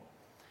people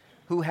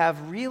who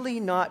have really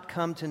not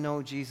come to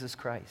know Jesus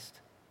Christ.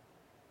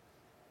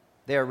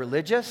 They are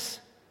religious,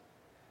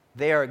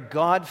 they are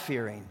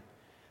God-fearing,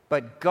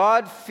 but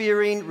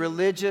God-fearing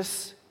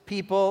religious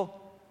people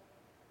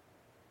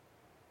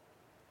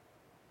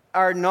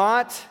are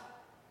not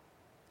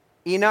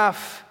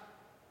enough.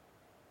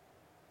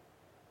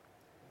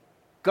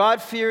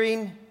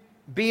 God-fearing,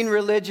 being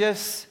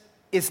religious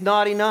is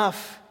not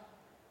enough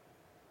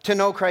to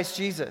know Christ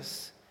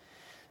Jesus.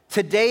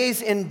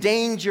 Today's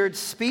endangered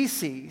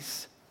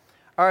species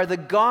are the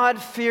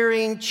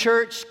God-fearing,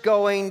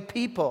 church-going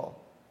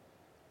people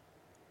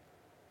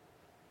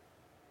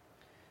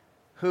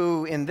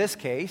who, in this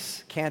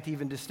case, can't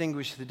even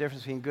distinguish the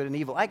difference between good and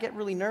evil. I get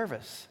really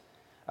nervous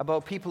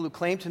about people who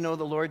claim to know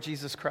the Lord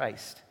Jesus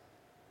Christ,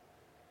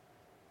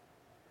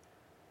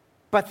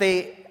 but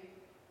they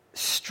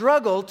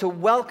struggle to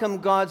welcome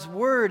God's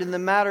word in the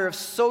matter of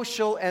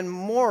social and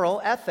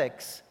moral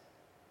ethics.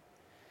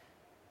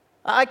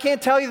 I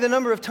can't tell you the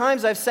number of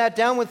times I've sat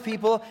down with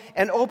people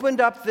and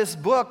opened up this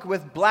book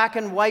with black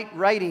and white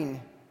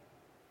writing,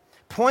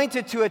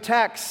 pointed to a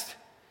text,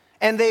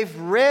 and they've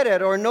read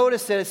it or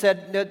noticed it and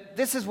said,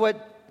 this is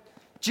what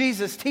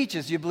Jesus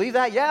teaches. You believe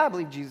that? Yeah, I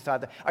believe Jesus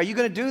taught that. Are you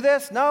going to do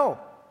this? No.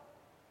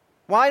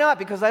 Why not?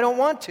 Because I don't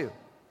want to.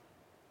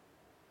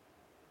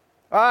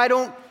 Or I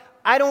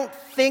don't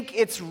think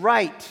it's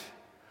right.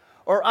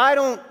 Or I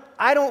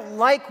don't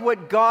like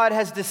what God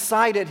has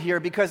decided here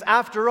because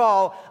after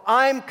all,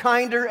 I'm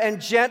kinder and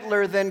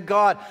gentler than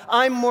God.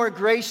 I'm more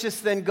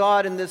gracious than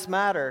God in this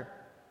matter.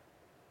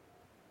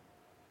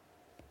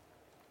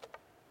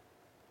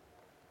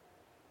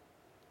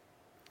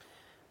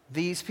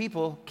 These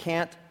people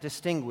can't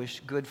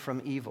distinguish good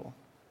from evil.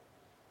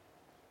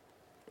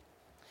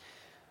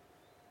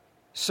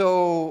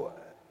 So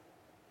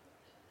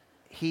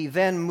he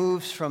then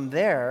moves from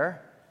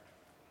there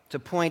to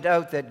point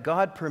out that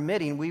God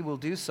permitting, we will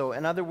do so.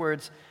 In other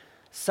words,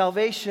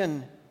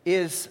 salvation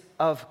is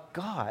of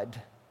God.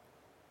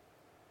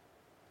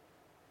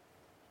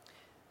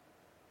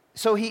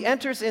 So he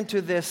enters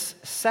into this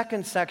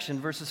second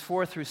section, verses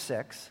 4 through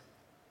 6,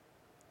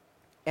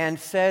 and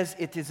says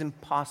it is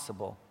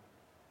impossible.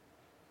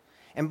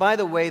 And by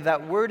the way,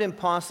 that word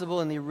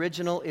impossible in the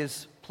original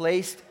is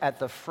placed at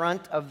the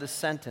front of the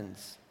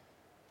sentence.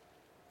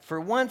 For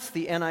once,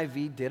 the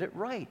NIV did it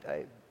right.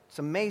 It's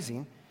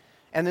amazing.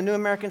 And the New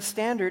American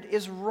Standard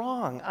is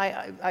wrong.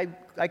 I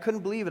I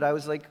couldn't believe it.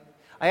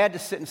 I had to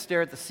sit and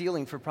stare at the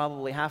ceiling for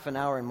probably half an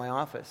hour in my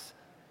office.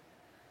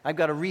 I've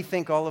got to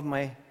rethink all of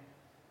my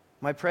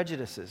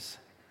prejudices.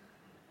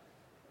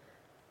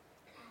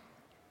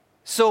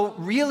 So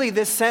really,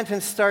 this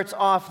sentence starts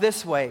off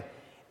this way: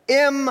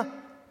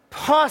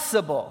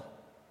 impossible.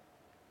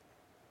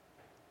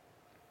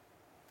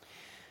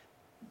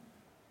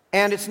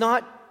 And it's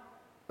not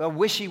a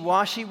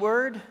wishy-washy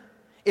word.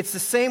 It's the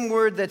same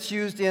word that's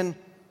used in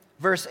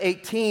verse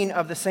 18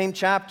 of the same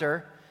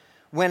chapter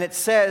when it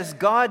says,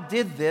 God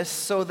did this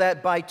so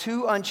that by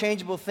two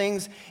unchangeable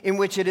things in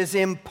which it is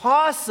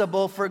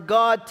impossible for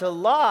God to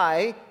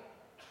lie.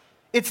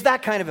 It's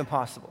that kind of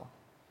impossible.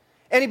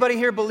 Anybody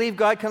here believe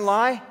God can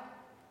lie?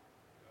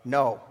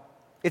 No.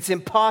 It's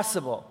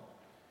impossible.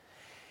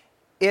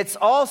 It's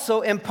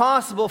also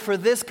impossible for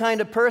this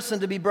kind of person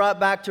to be brought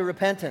back to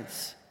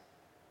repentance.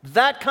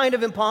 That kind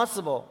of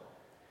impossible.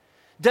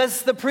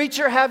 Does the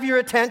preacher have your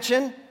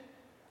attention?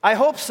 I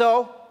hope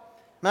so.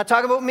 I'm not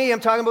talking about me, I'm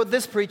talking about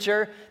this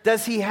preacher.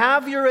 Does he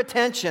have your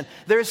attention?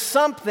 There's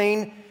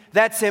something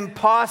that's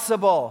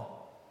impossible,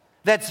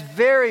 that's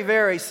very,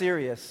 very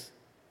serious.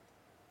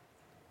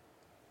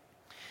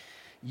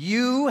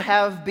 You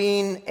have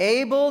been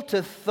able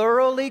to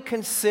thoroughly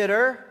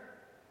consider,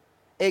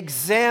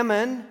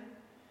 examine,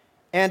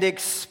 and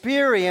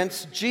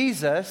experience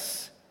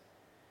Jesus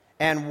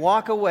and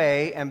walk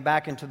away and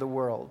back into the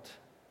world.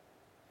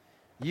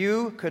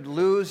 You could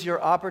lose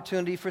your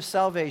opportunity for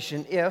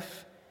salvation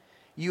if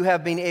you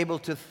have been able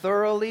to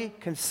thoroughly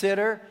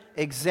consider,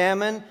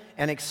 examine,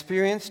 and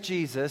experience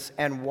Jesus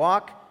and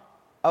walk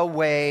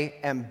away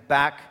and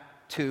back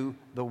to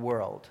the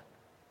world.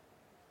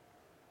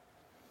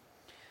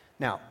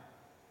 Now,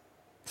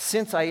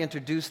 since I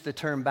introduced the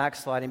term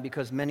backsliding,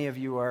 because many of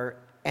you are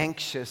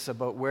anxious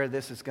about where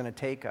this is going to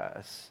take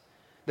us,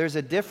 there's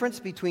a difference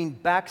between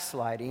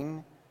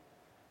backsliding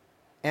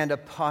and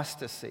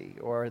apostasy,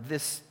 or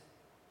this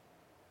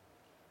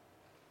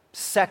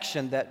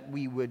section that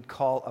we would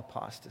call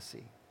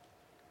apostasy.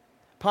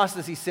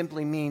 Apostasy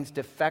simply means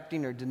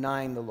defecting or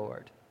denying the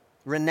Lord,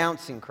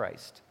 renouncing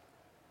Christ.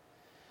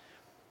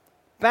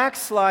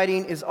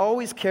 Backsliding is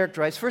always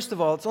characterized, first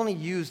of all, it's only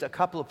used a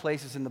couple of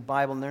places in the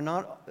Bible, and they're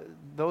not,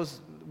 those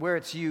where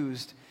it's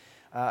used,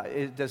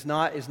 is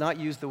not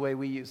used the way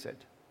we use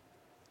it.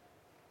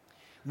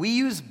 We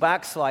use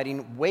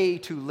backsliding way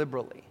too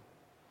liberally,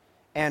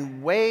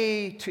 and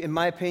way too, in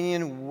my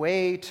opinion,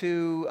 way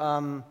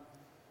too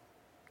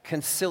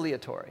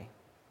conciliatory.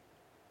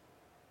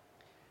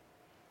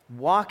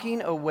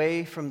 Walking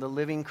away from the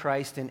living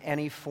Christ in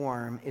any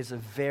form is a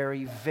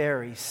very,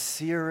 very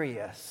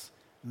serious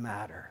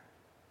matter.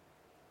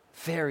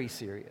 Very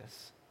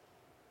serious.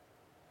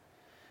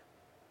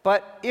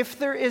 But if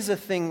there is a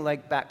thing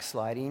like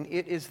backsliding,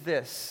 it is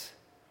this.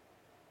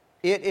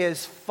 It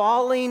is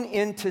falling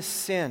into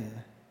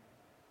sin.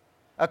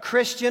 A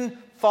Christian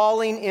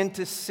falling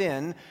into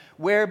sin,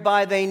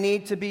 whereby they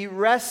need to be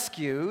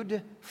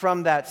rescued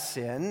from that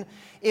sin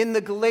in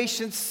the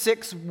Galatians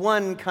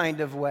 6:1 kind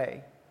of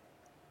way.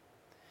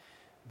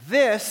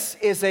 This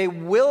is a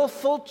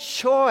willful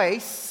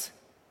choice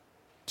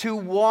to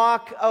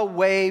walk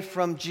away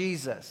from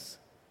Jesus.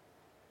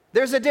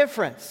 There's a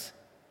difference.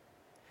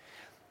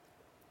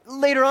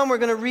 Later on, we're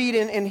going to read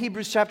in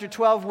Hebrews chapter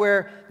 12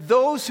 where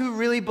those who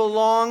really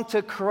belong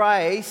to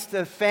Christ,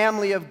 the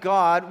family of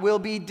God, will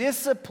be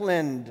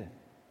disciplined.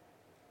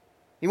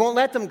 He won't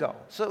let them go.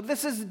 So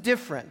this is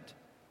different.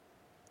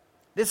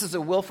 This is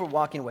a willful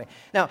walking away.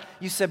 Now,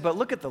 you said, but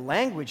look at the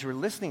language we're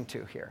listening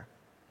to here.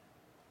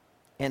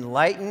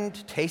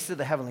 Enlightened, tasted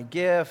the heavenly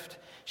gift,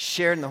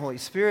 shared in the Holy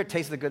Spirit,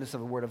 tasted the goodness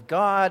of the Word of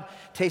God,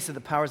 tasted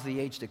the powers of the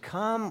age to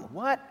come.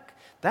 What?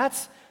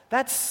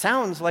 That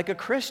sounds like a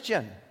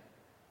Christian.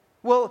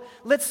 Well,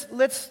 let's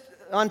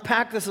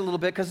unpack this a little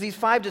bit, because these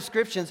 5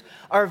 descriptions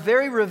are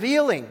very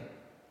revealing.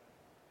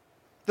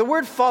 The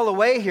word fall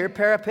away here,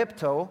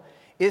 parapipto,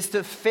 is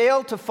to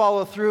fail to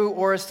follow through,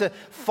 or is to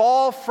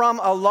fall from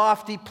a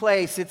lofty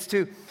place. It's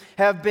to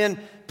have been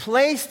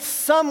placed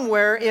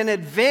somewhere in an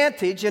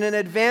advantage,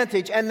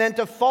 and then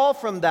to fall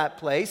from that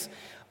place,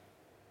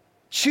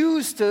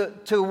 choose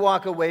to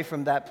walk away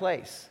from that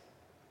place.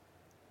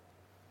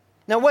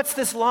 Now, what's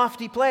this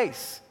lofty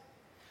place?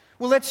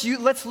 Well,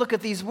 let's look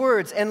at these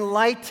words.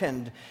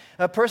 Enlightened.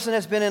 A person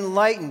has been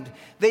enlightened.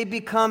 They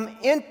become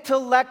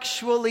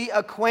intellectually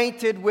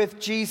acquainted with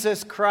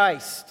Jesus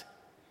Christ.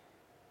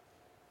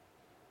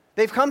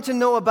 They've come to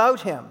know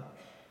about Him.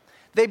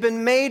 They've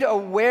been made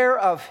aware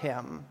of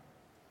Him.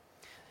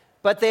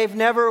 But they've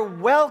never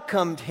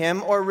welcomed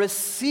Him or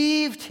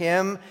received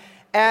Him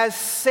as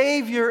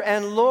Savior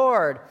and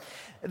Lord.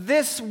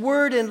 This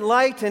word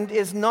enlightened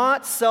is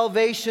not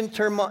salvation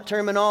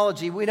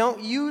terminology. We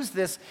don't use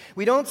this.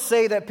 We don't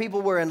say that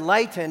people were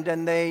enlightened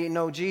and they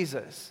know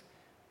Jesus.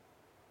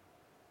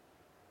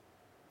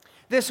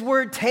 This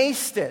word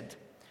tasted,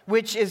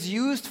 which is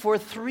used for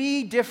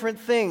 3 different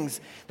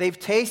things. They've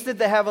tasted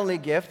the heavenly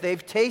gift,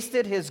 they've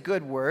tasted His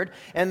good word,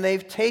 and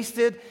they've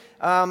tasted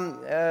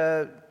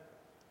the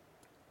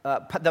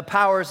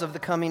powers of the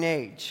coming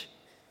age.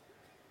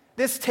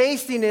 This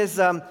tasting is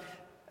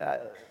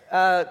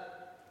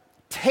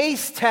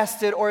taste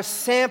tested or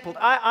sampled.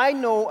 I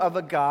know of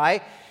a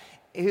guy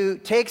who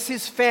takes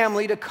his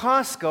family to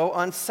Costco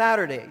on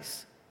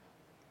Saturdays.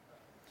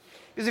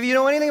 Because if you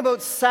know anything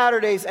about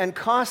Saturdays and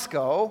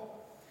Costco,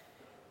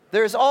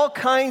 there's all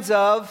kinds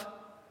of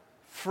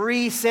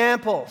free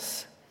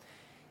samples.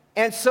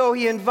 And so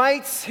he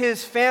invites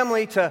his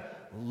family to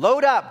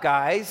load up,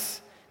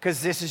 guys,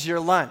 because this is your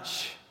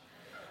lunch.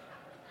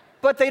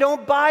 But they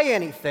don't buy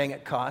anything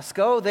at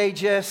Costco. They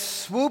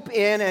just swoop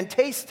in and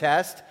taste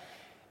test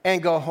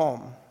and go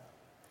home.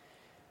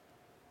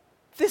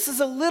 This is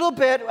a little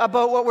bit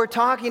about what we're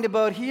talking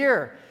about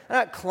here. They're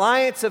not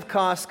clients of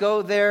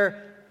Costco,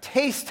 they're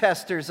taste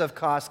testers of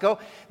Costco.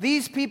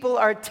 These people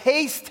are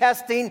taste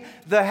testing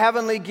the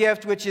heavenly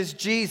gift, which is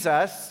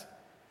Jesus.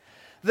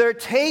 They're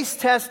taste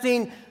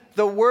testing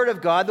the Word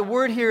of God. The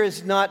word here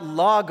is not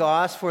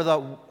logos for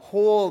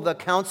the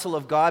counsel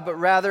of God, but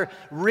rather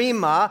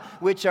rhema,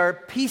 which are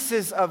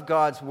pieces of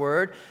God's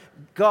Word,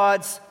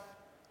 God's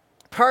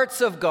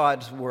parts of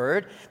God's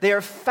Word. They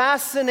are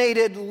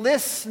fascinated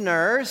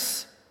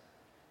listeners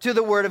to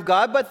the Word of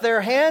God, but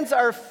their hands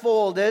are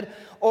folded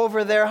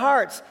over their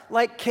hearts,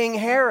 like King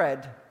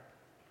Herod.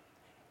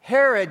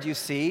 Herod, you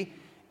see,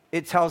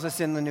 it tells us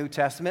in the New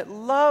Testament,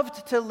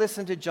 loved to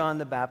listen to John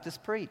the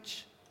Baptist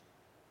preach.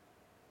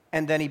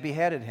 And then he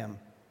beheaded him.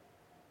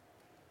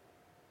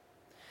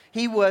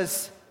 He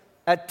was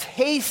a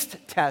taste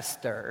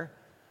tester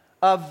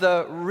of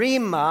the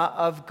rhema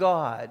of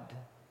God.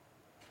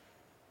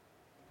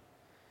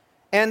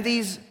 And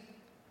these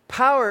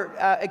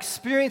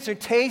experience or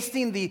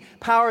tasting the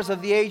powers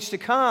of the age to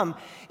come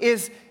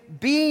is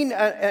being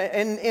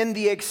in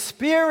the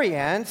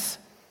experience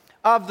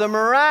of the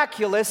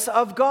miraculous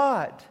of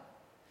God.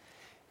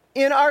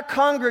 In our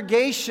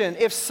congregation,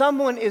 if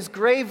someone is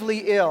gravely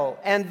ill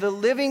and the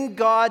living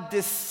God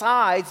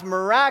decides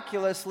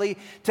miraculously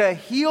to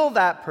heal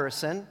that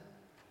person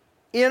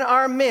in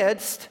our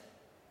midst,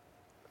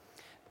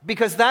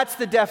 because that's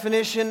the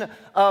definition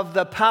of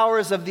the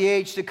powers of the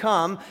age to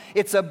come.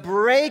 It's a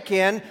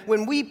break-in.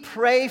 When we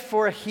pray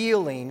for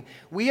healing,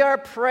 we are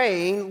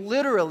praying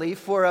literally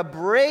for a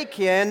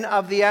break-in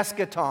of the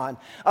eschaton,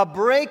 a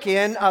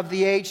break-in of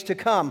the age to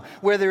come,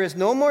 where there is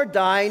no more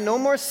dying, no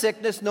more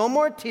sickness, no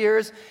more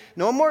tears,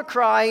 no more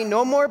crying,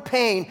 no more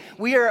pain.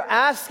 We are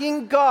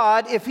asking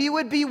God if He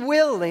would be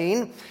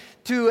willing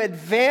to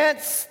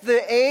advance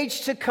the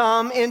age to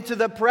come into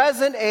the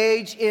present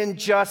age in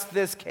just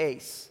this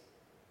case.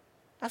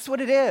 That's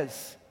what it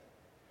is.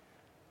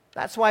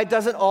 That's why it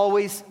doesn't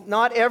always,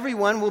 not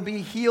everyone will be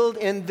healed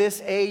in this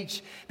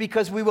age,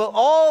 because we will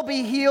all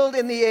be healed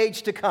in the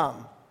age to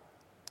come.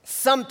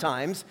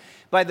 Sometimes,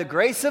 by the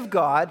grace of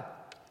God,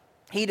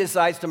 He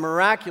decides to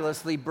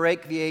miraculously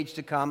break the age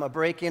to come, a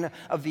break-in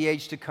of the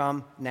age to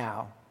come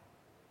now.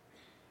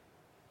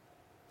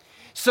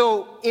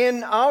 So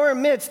in our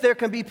midst, there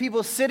can be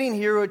people sitting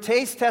here who are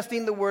taste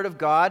testing the Word of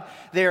God.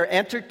 They are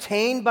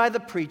entertained by the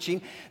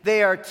preaching.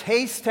 They are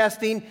taste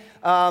testing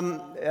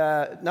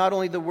not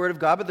only the Word of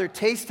God, but they're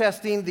taste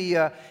testing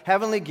the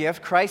heavenly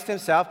gift, Christ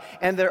Himself,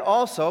 and they're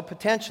also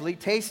potentially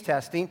taste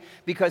testing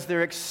because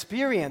they're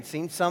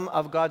experiencing some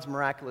of God's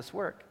miraculous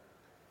work.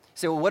 You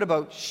say, well, what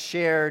about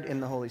shared in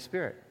the Holy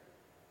Spirit?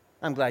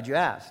 I'm glad you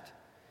asked.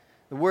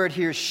 The word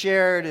here,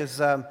 shared,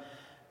 is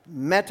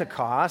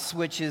metakos,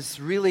 which is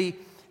really,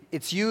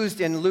 it's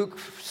used in Luke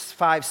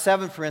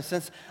 5:7, for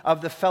instance, of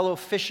the fellow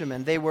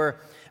fishermen. They were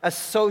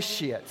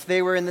associates.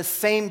 They were in the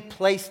same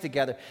place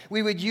together.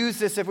 We would use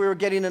this if we were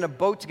getting in a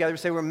boat together,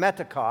 say we're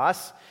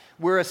metakos.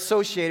 We're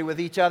associated with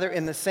each other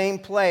in the same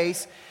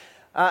place.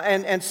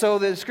 And so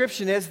the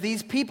description is,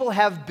 these people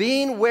have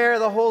been where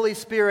the Holy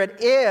Spirit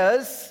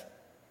is,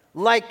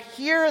 like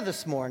here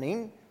this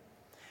morning,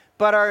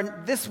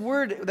 but this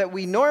word that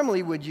we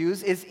normally would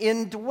use is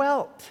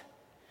indwelt.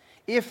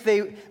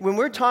 When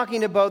we're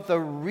talking about the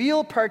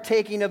real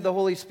partaking of the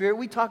Holy Spirit,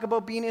 we talk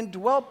about being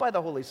indwelt by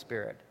the Holy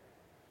Spirit.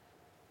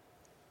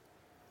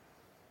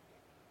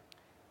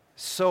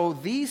 So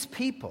these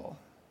people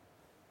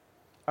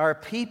are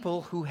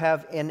people who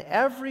have in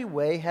every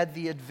way had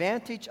the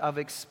advantage of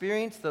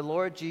experiencing the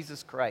Lord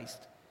Jesus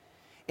Christ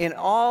in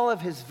all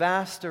of His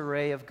vast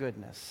array of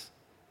goodness,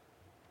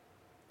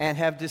 and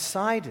have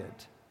decided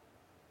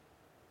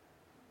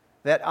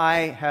that I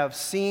have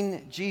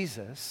seen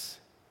Jesus,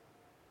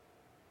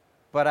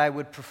 but I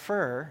would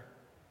prefer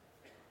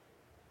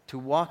to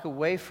walk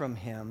away from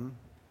Him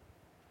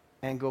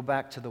and go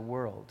back to the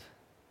world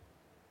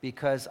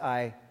because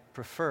I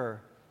prefer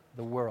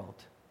the world.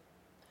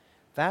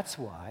 That's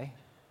why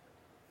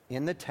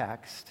in the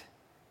text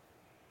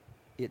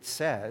it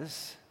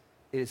says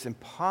it is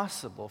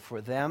impossible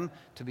for them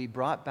to be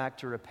brought back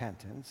to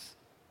repentance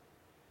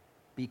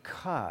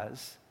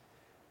because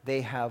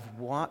they have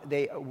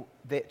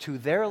to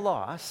their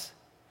loss,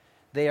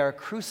 they are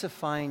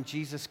crucifying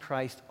Jesus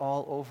Christ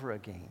all over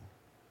again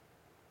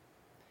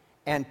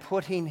and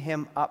putting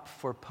Him up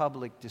for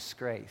public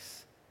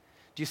disgrace.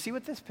 Do you see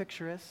what this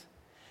picture is?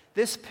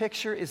 This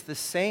picture is the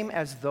same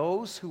as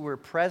those who were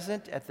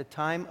present at the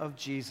time of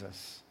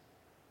Jesus.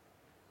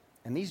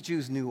 And these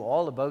Jews knew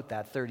all about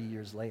that 30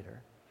 years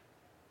later,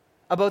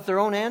 about their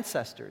own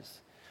ancestors,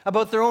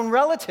 about their own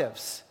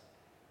relatives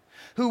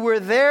who were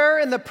there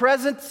in the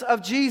presence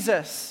of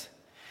Jesus,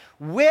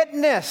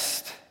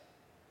 witnessed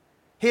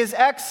his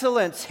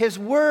excellence, his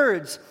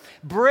words,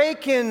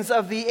 break-ins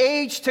of the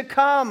age to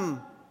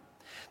come,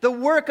 the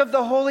work of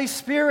the Holy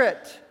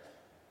Spirit,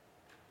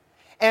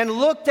 and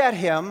looked at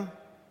him,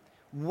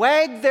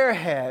 wagged their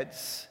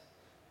heads,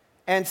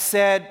 and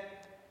said,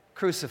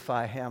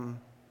 "Crucify him.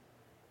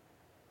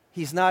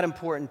 He's not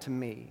important to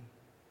me.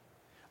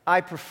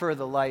 I prefer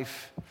the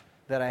life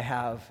that I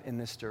have in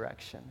this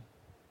direction."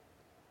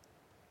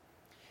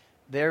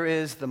 There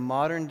is the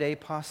modern day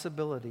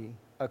possibility,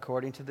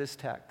 according to this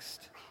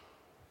text,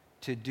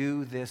 to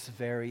do this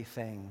very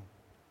thing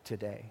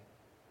today.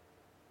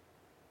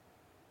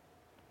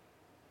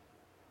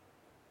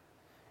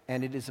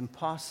 And it is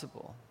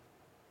impossible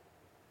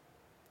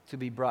to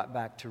be brought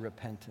back to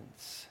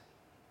repentance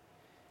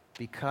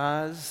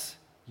because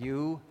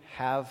you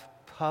have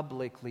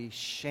publicly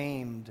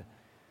shamed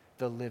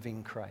the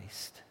living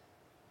Christ.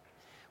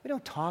 We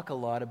don't talk a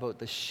lot about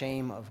the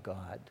shame of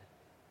God,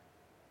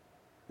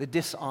 the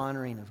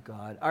dishonoring of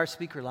God. Our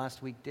speaker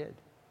last week did.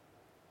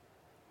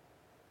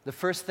 The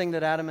first thing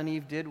that Adam and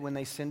Eve did when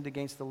they sinned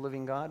against the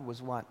living God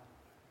was what?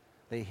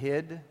 They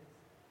hid,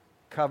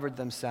 covered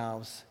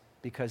themselves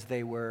because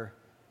they were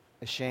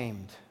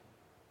ashamed.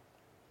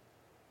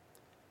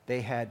 They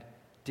had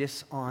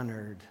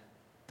dishonored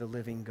the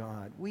living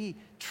God. We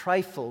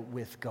trifle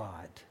with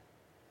God.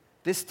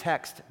 This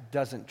text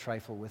doesn't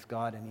trifle with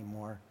God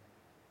anymore.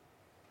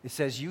 It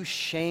says, you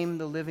shame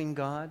the living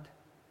God,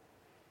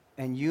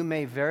 and you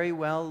may very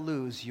well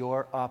lose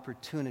your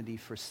opportunity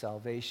for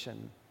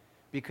salvation,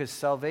 because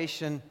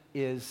salvation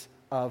is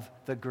of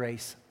the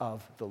grace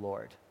of the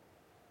Lord.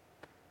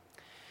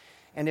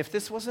 And if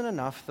this wasn't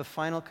enough, the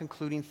final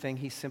concluding thing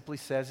he simply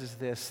says is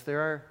this: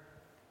 there are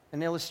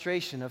an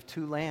illustration of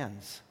two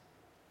lands.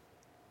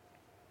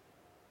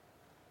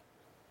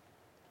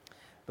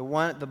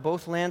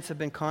 Both lands have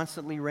been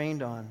constantly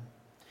rained on.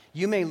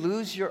 You may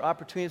lose your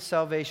opportunity of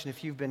salvation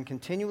if you've been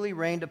continually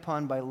rained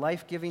upon by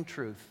life-giving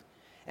truth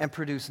and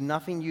produce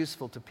nothing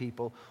useful to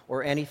people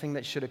or anything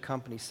that should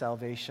accompany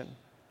salvation.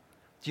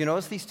 Do you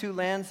notice these two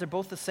lands? They're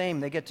both the same.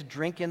 They get to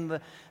drink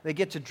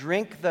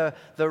the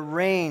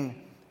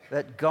rain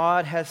that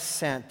God has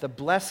sent, the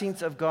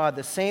blessings of God,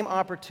 the same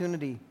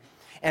opportunity.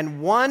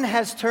 And one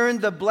has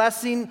turned the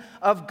blessing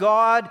of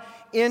God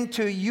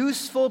into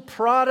useful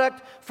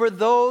product for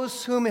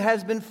those whom it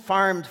has been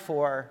farmed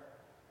for.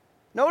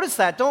 Notice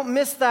that. Don't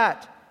miss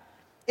that.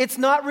 It's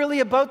not really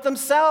about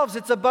themselves.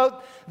 It's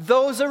about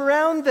those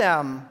around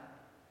them.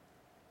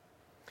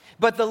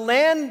 But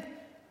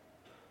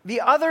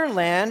the other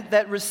land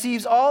that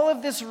receives all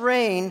of this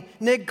rain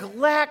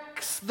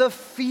neglects the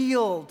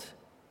field.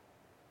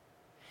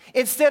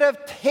 Instead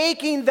of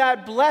taking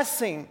that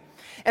blessing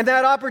and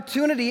that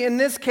opportunity, in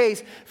this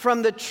case,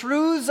 from the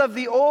truths of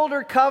the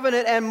older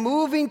covenant and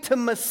moving to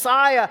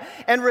Messiah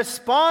and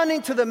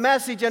responding to the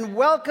message and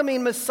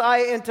welcoming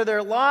Messiah into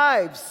their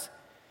lives,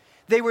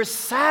 they were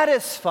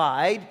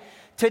satisfied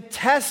to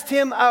test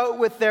him out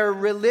with their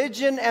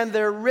religion and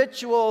their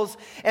rituals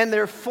and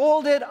their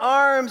folded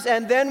arms.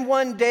 And then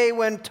one day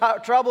when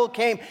trouble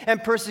came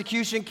and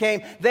persecution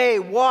came, they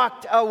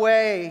walked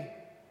away.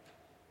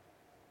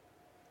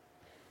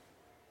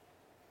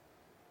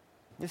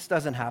 This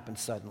doesn't happen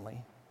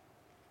suddenly.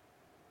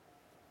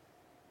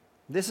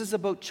 This is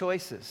about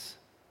choices.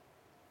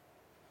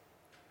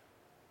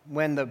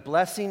 When the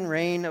blessing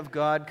rain of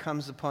God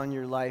comes upon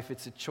your life,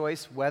 it's a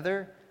choice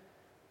whether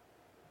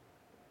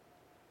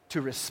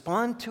to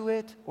respond to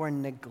it or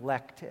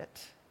neglect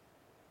it.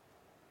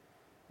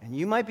 And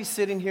you might be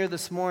sitting here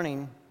this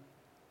morning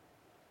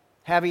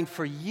having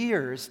for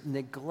years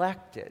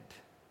neglected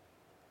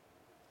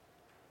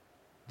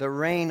the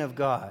rain of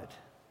God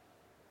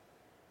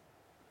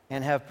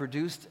and have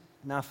produced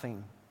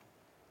nothing.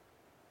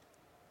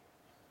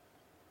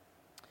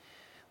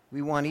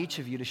 We want each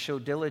of you to show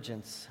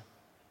diligence.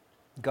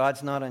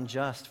 God's not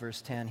unjust,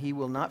 verse 10. He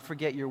will not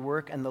forget your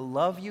work and the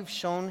love you've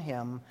shown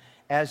him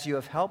as you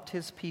have helped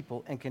his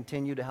people and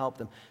continue to help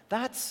them.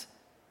 That's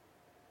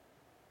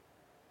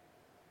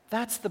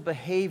the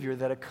behavior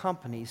that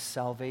accompanies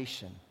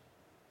salvation.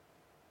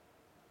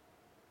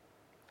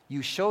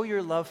 You show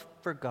your love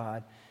for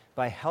God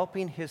by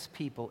helping his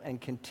people and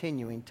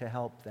continuing to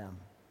help them.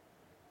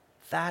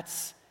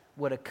 That's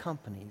what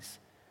accompanies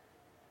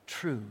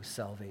true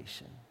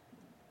salvation.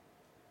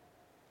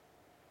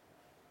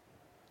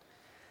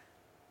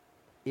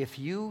 If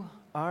you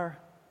are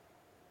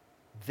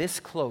this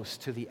close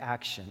to the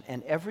action,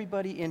 and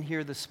everybody in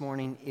here this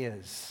morning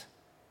is,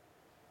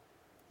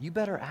 you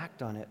better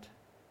act on it.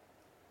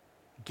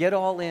 Get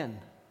all in.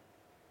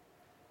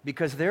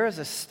 Because there is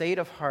a state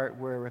of heart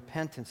where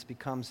repentance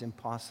becomes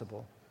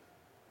impossible.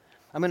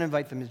 I'm going to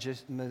invite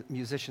the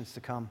musicians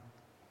to come.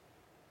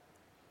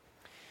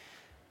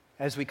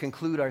 as we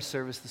conclude our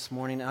service this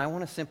morning, and I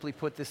want to simply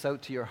put this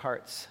out to your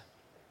hearts.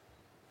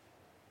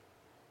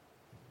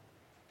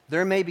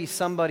 There may be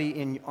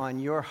somebody on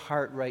your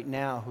heart right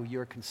now who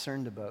you're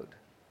concerned about.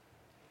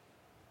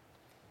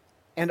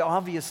 And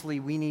obviously,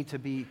 we need to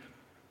be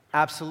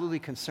absolutely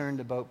concerned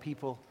about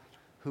people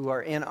who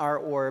are in our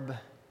orb,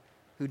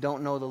 who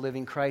don't know the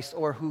living Christ,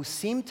 or who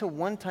seem to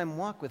one time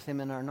walk with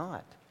him and are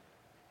not.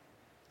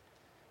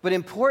 But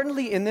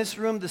importantly, in this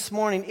room this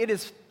morning, it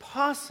is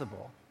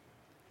possible,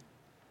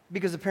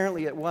 because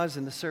apparently it was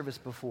in the service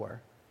before,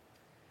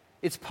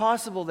 it's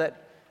possible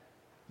that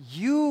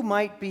you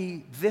might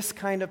be this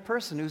kind of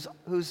person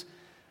who's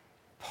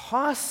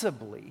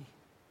possibly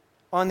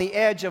on the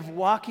edge of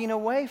walking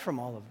away from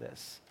all of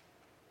this.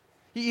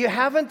 You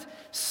haven't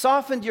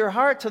softened your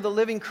heart to the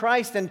living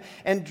Christ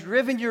and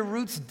driven your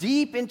roots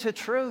deep into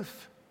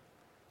truth.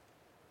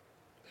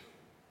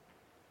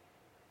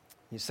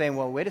 You're saying,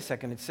 well, wait a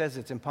second, it says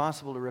it's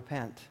impossible to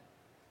repent.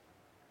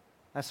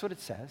 That's what it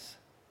says.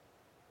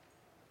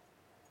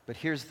 But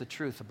here's the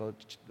truth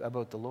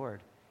about the Lord.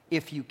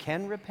 If you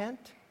can repent,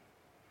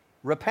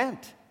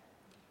 repent.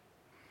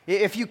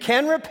 If you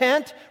can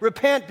repent,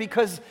 repent,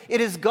 because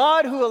it is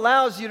God who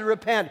allows you to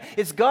repent.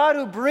 It's God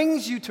who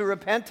brings you to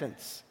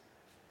repentance.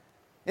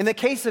 In the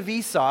case of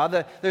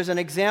Esau, there's an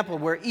example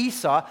where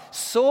Esau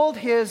sold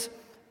his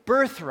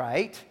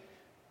birthright,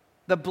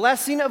 the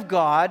blessing of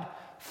God,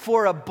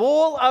 for a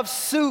bowl of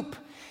soup.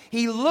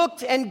 He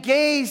looked and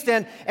gazed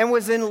and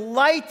was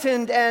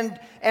enlightened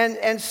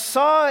and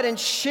saw it and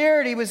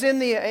shared. He was in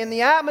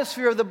the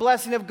atmosphere of the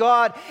blessing of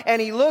God,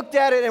 and he looked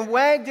at it and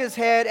wagged his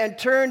head and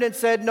turned and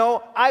said,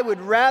 no, I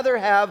would rather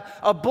have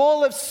a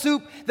bowl of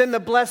soup than the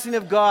blessing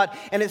of God.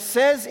 And it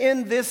says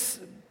in this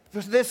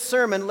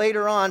sermon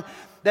later on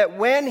that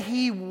when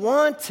he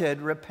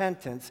wanted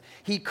repentance,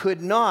 he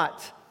could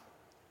not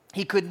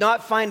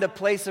find a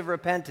place of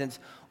repentance,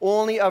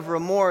 only of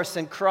remorse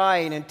and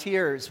crying and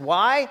tears.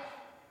 Why?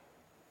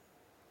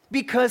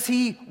 Because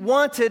he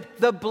wanted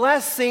the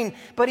blessing,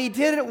 but he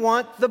didn't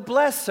want the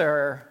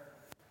blesser.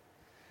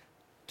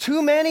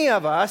 Too many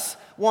of us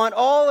want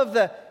all of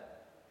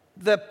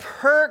the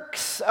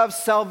perks of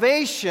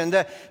salvation,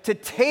 to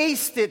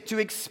taste it, to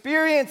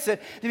experience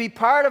it, to be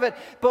part of it,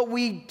 but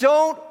we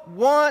don't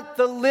want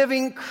the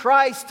living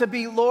Christ to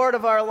be Lord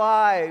of our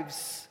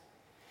lives.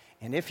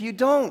 And if you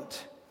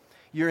don't,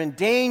 you're in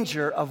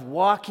danger of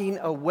walking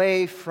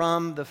away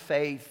from the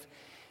faith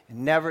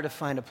and never to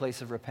find a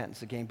place of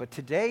repentance again. But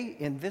today,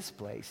 in this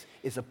place,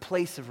 is a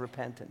place of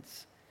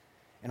repentance.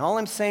 And all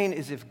I'm saying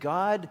is if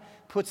God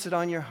puts it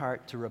on your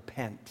heart to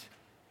repent,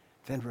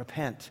 then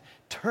repent.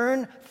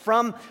 Turn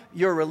from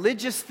your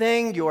religious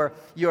thing, your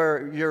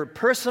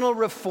personal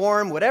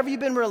reform, whatever you've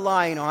been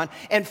relying on,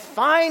 and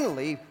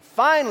finally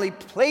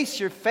place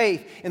your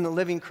faith in the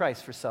living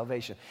Christ for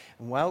salvation.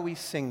 And while we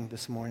sing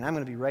this morning, I'm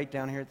going to be right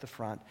down here at the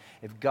front.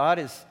 If God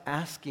is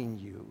asking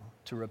you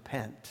to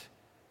repent,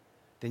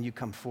 then you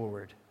come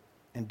forward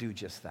and do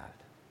just that.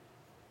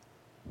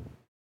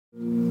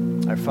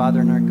 Our Father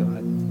and our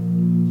God,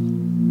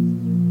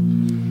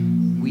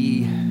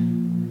 we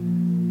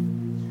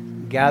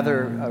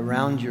gather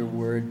around your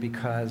word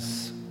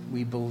because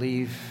we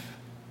believe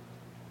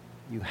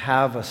you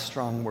have a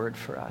strong word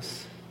for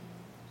us.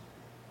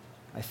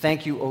 I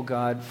thank you, O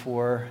God,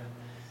 for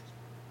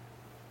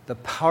the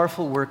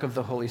powerful work of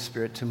the Holy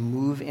Spirit to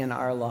move in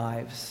our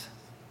lives.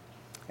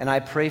 And I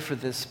pray for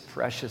this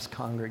precious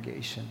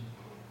congregation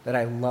that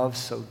I love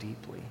so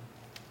deeply.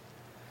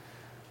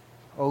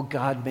 Oh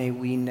God, may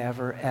we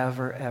never,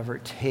 ever, ever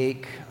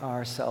take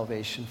our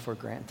salvation for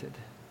granted.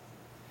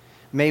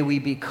 May we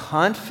be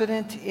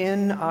confident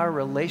in our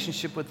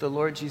relationship with the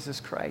Lord Jesus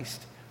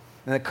Christ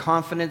and the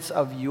confidence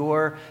of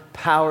your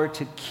power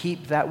to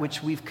keep that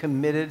which we've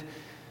committed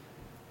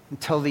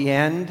until the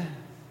end.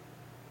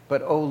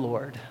 But, oh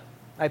Lord,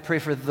 I pray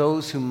for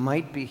those who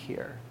might be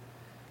here,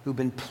 who've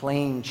been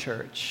playing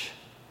church,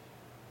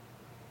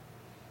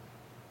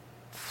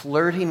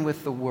 flirting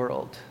with the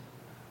world,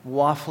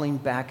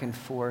 waffling back and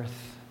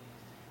forth,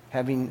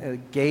 having a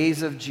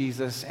gaze of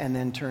Jesus and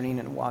then turning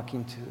and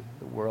walking to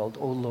the world.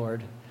 Oh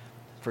Lord,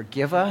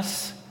 forgive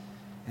us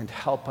and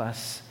help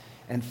us.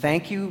 And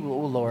thank you,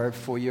 oh Lord,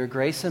 for your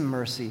grace and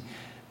mercy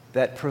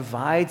that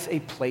provides a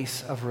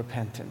place of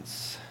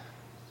repentance.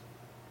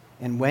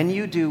 And when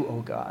you do,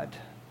 oh God,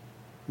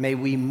 may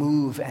we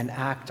move and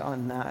act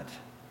on that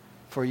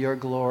for your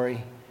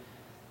glory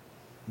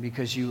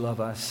because you love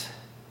us.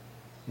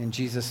 In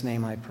Jesus'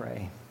 name I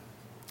pray.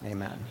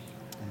 Amen.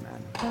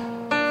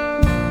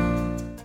 Amen.